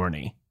really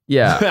horny.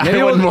 Yeah.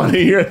 I wouldn't want to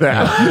hear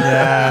that.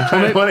 Yeah. I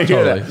wouldn't want to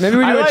hear Totally. that. Maybe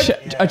we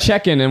do I a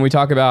check-in and we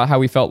talk about how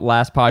we felt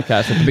last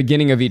podcast at the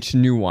beginning of each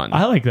new one.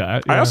 I like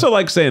that. I Yeah. also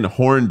like saying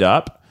horned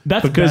up.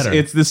 That's because better.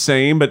 it's the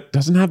same, but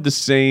doesn't have the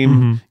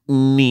same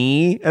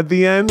knee at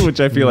the end,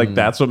 which I feel like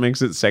that's what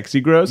makes it sexy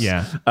gross.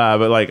 Yeah.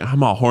 But like,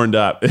 I'm all horned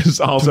up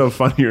is also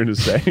funnier to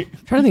say.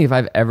 I'm trying to think if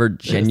I've ever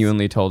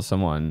genuinely told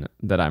someone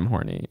that I'm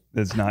horny.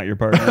 That's not your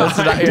partner.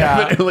 I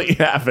definitely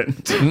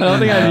haven't. I don't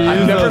think I've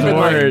used never those been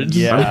like, words.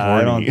 yeah, I'm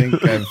I don't horny.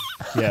 think I've.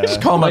 Yeah.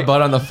 Call my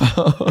butt on the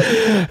phone.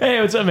 Hey,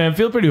 what's up, man? I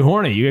feel pretty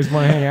horny. You guys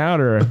want to hang out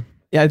or?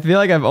 Yeah, I feel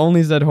like I've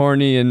only said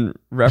horny in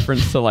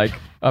reference to like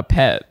a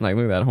pet. Like,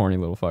 look at that horny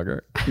little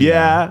fucker.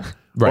 Yeah.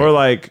 Right. Or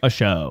like A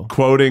show.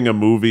 quoting a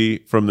movie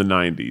from the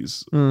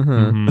 90s.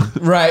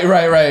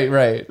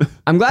 Right.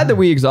 I'm glad that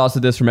we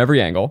exhausted this from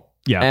every angle.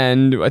 Yeah.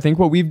 And I think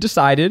what we've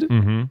decided,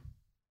 super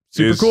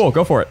Is- cool.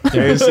 Go for it.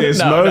 Is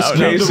No, most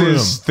no, no.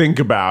 cases, think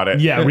about it.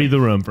 Yeah, read the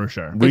room for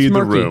sure. Read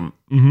the murky. room.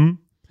 Mm-hmm.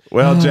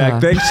 Well, Jack,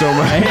 thanks so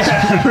much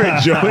for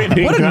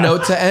joining. What a us.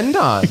 note to end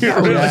on.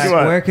 Really Jack,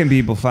 what? where can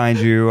people find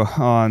you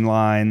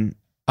online?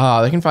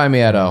 They can find me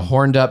at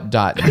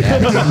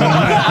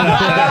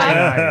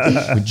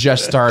hornedup.net. We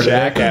just started.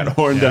 Jack at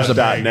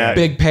hornedup.net.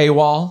 Big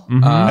paywall.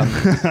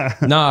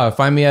 No,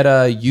 find me at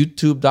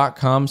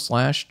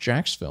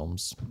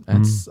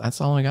youtube.com/jacksfilms.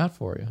 That's all I got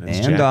for you.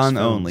 And Jack's on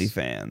Films.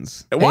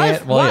 OnlyFans. Why?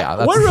 And- well, yeah,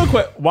 that's- What real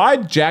quick? Why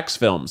Jack's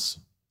Films?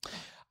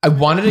 I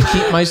wanted to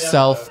keep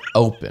myself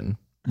open.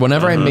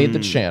 Whenever I made the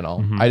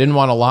channel, I didn't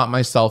want to lock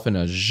myself in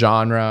a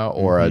genre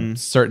or a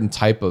certain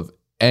type of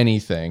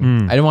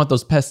anything. I didn't want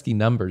those pesky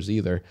numbers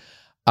either.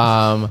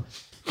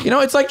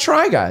 It's like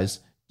Try Guys.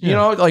 You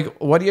know, like,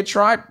 what do you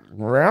try?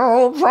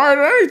 Well, try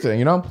anything,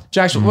 you know?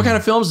 Jackson, what kind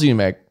of films do you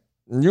make?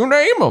 You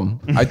name them.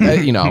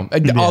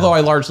 Although I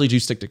largely do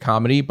stick to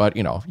comedy, but,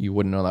 you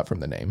wouldn't know that from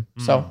the name.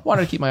 So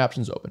wanted to keep my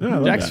options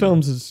open. Jack's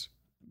Films is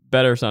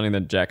better sounding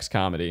than Jack's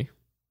Comedy.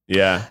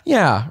 Yeah.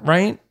 Yeah,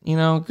 right?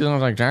 Because I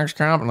was like, Jack's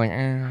Comp, I'm like,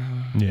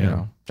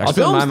 Jack's Also in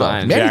Films, my though.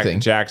 mind, Anything.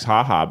 Jack's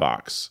haha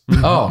box.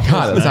 Oh,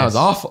 God, that sounds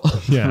awful.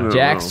 Yeah.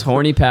 Jack's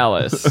Horny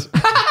Palace.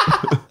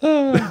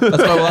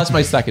 That's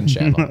my second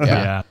channel. Yeah.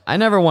 Yeah. I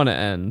never want to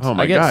end. Oh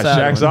my I get gosh, sad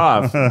Jack's when-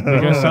 off. We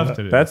got stuff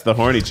to do. That's the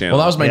horny channel.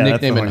 Well, that was my Yeah, that's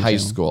nickname the in horny high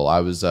channel. school. I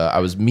was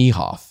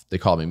Mehoff. They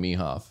called me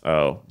Mehoff.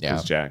 Oh, Yeah.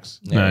 it's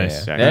Jack's.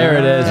 Nice. Jack. There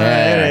it is.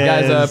 There it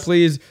Guys, is.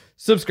 please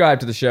subscribe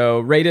to the show.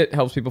 Rate it.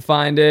 Helps people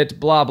find it.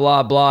 Blah,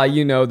 blah, blah.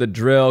 You know the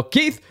drill.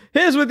 Keith,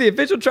 here's with the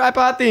official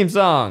Tripod theme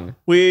song.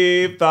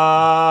 We've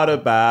thought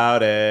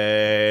about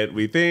it.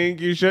 We think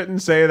you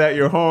shouldn't say that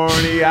you're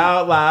horny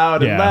out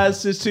loud Yeah.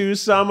 unless it's to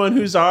someone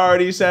who's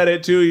already said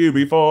it to you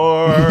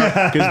before.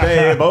 Because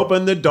they've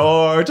opened the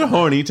door to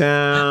Horny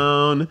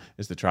Town.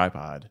 It's the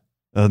Tripod.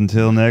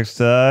 Until next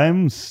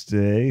time,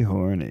 stay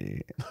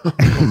horny.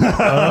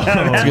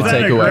 That's a good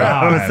takeaway.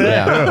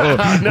 Yeah.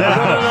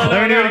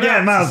 Let me do it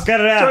again, Miles.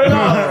 Cut it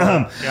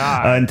out.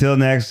 Until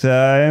next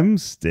time,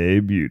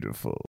 stay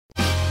beautiful.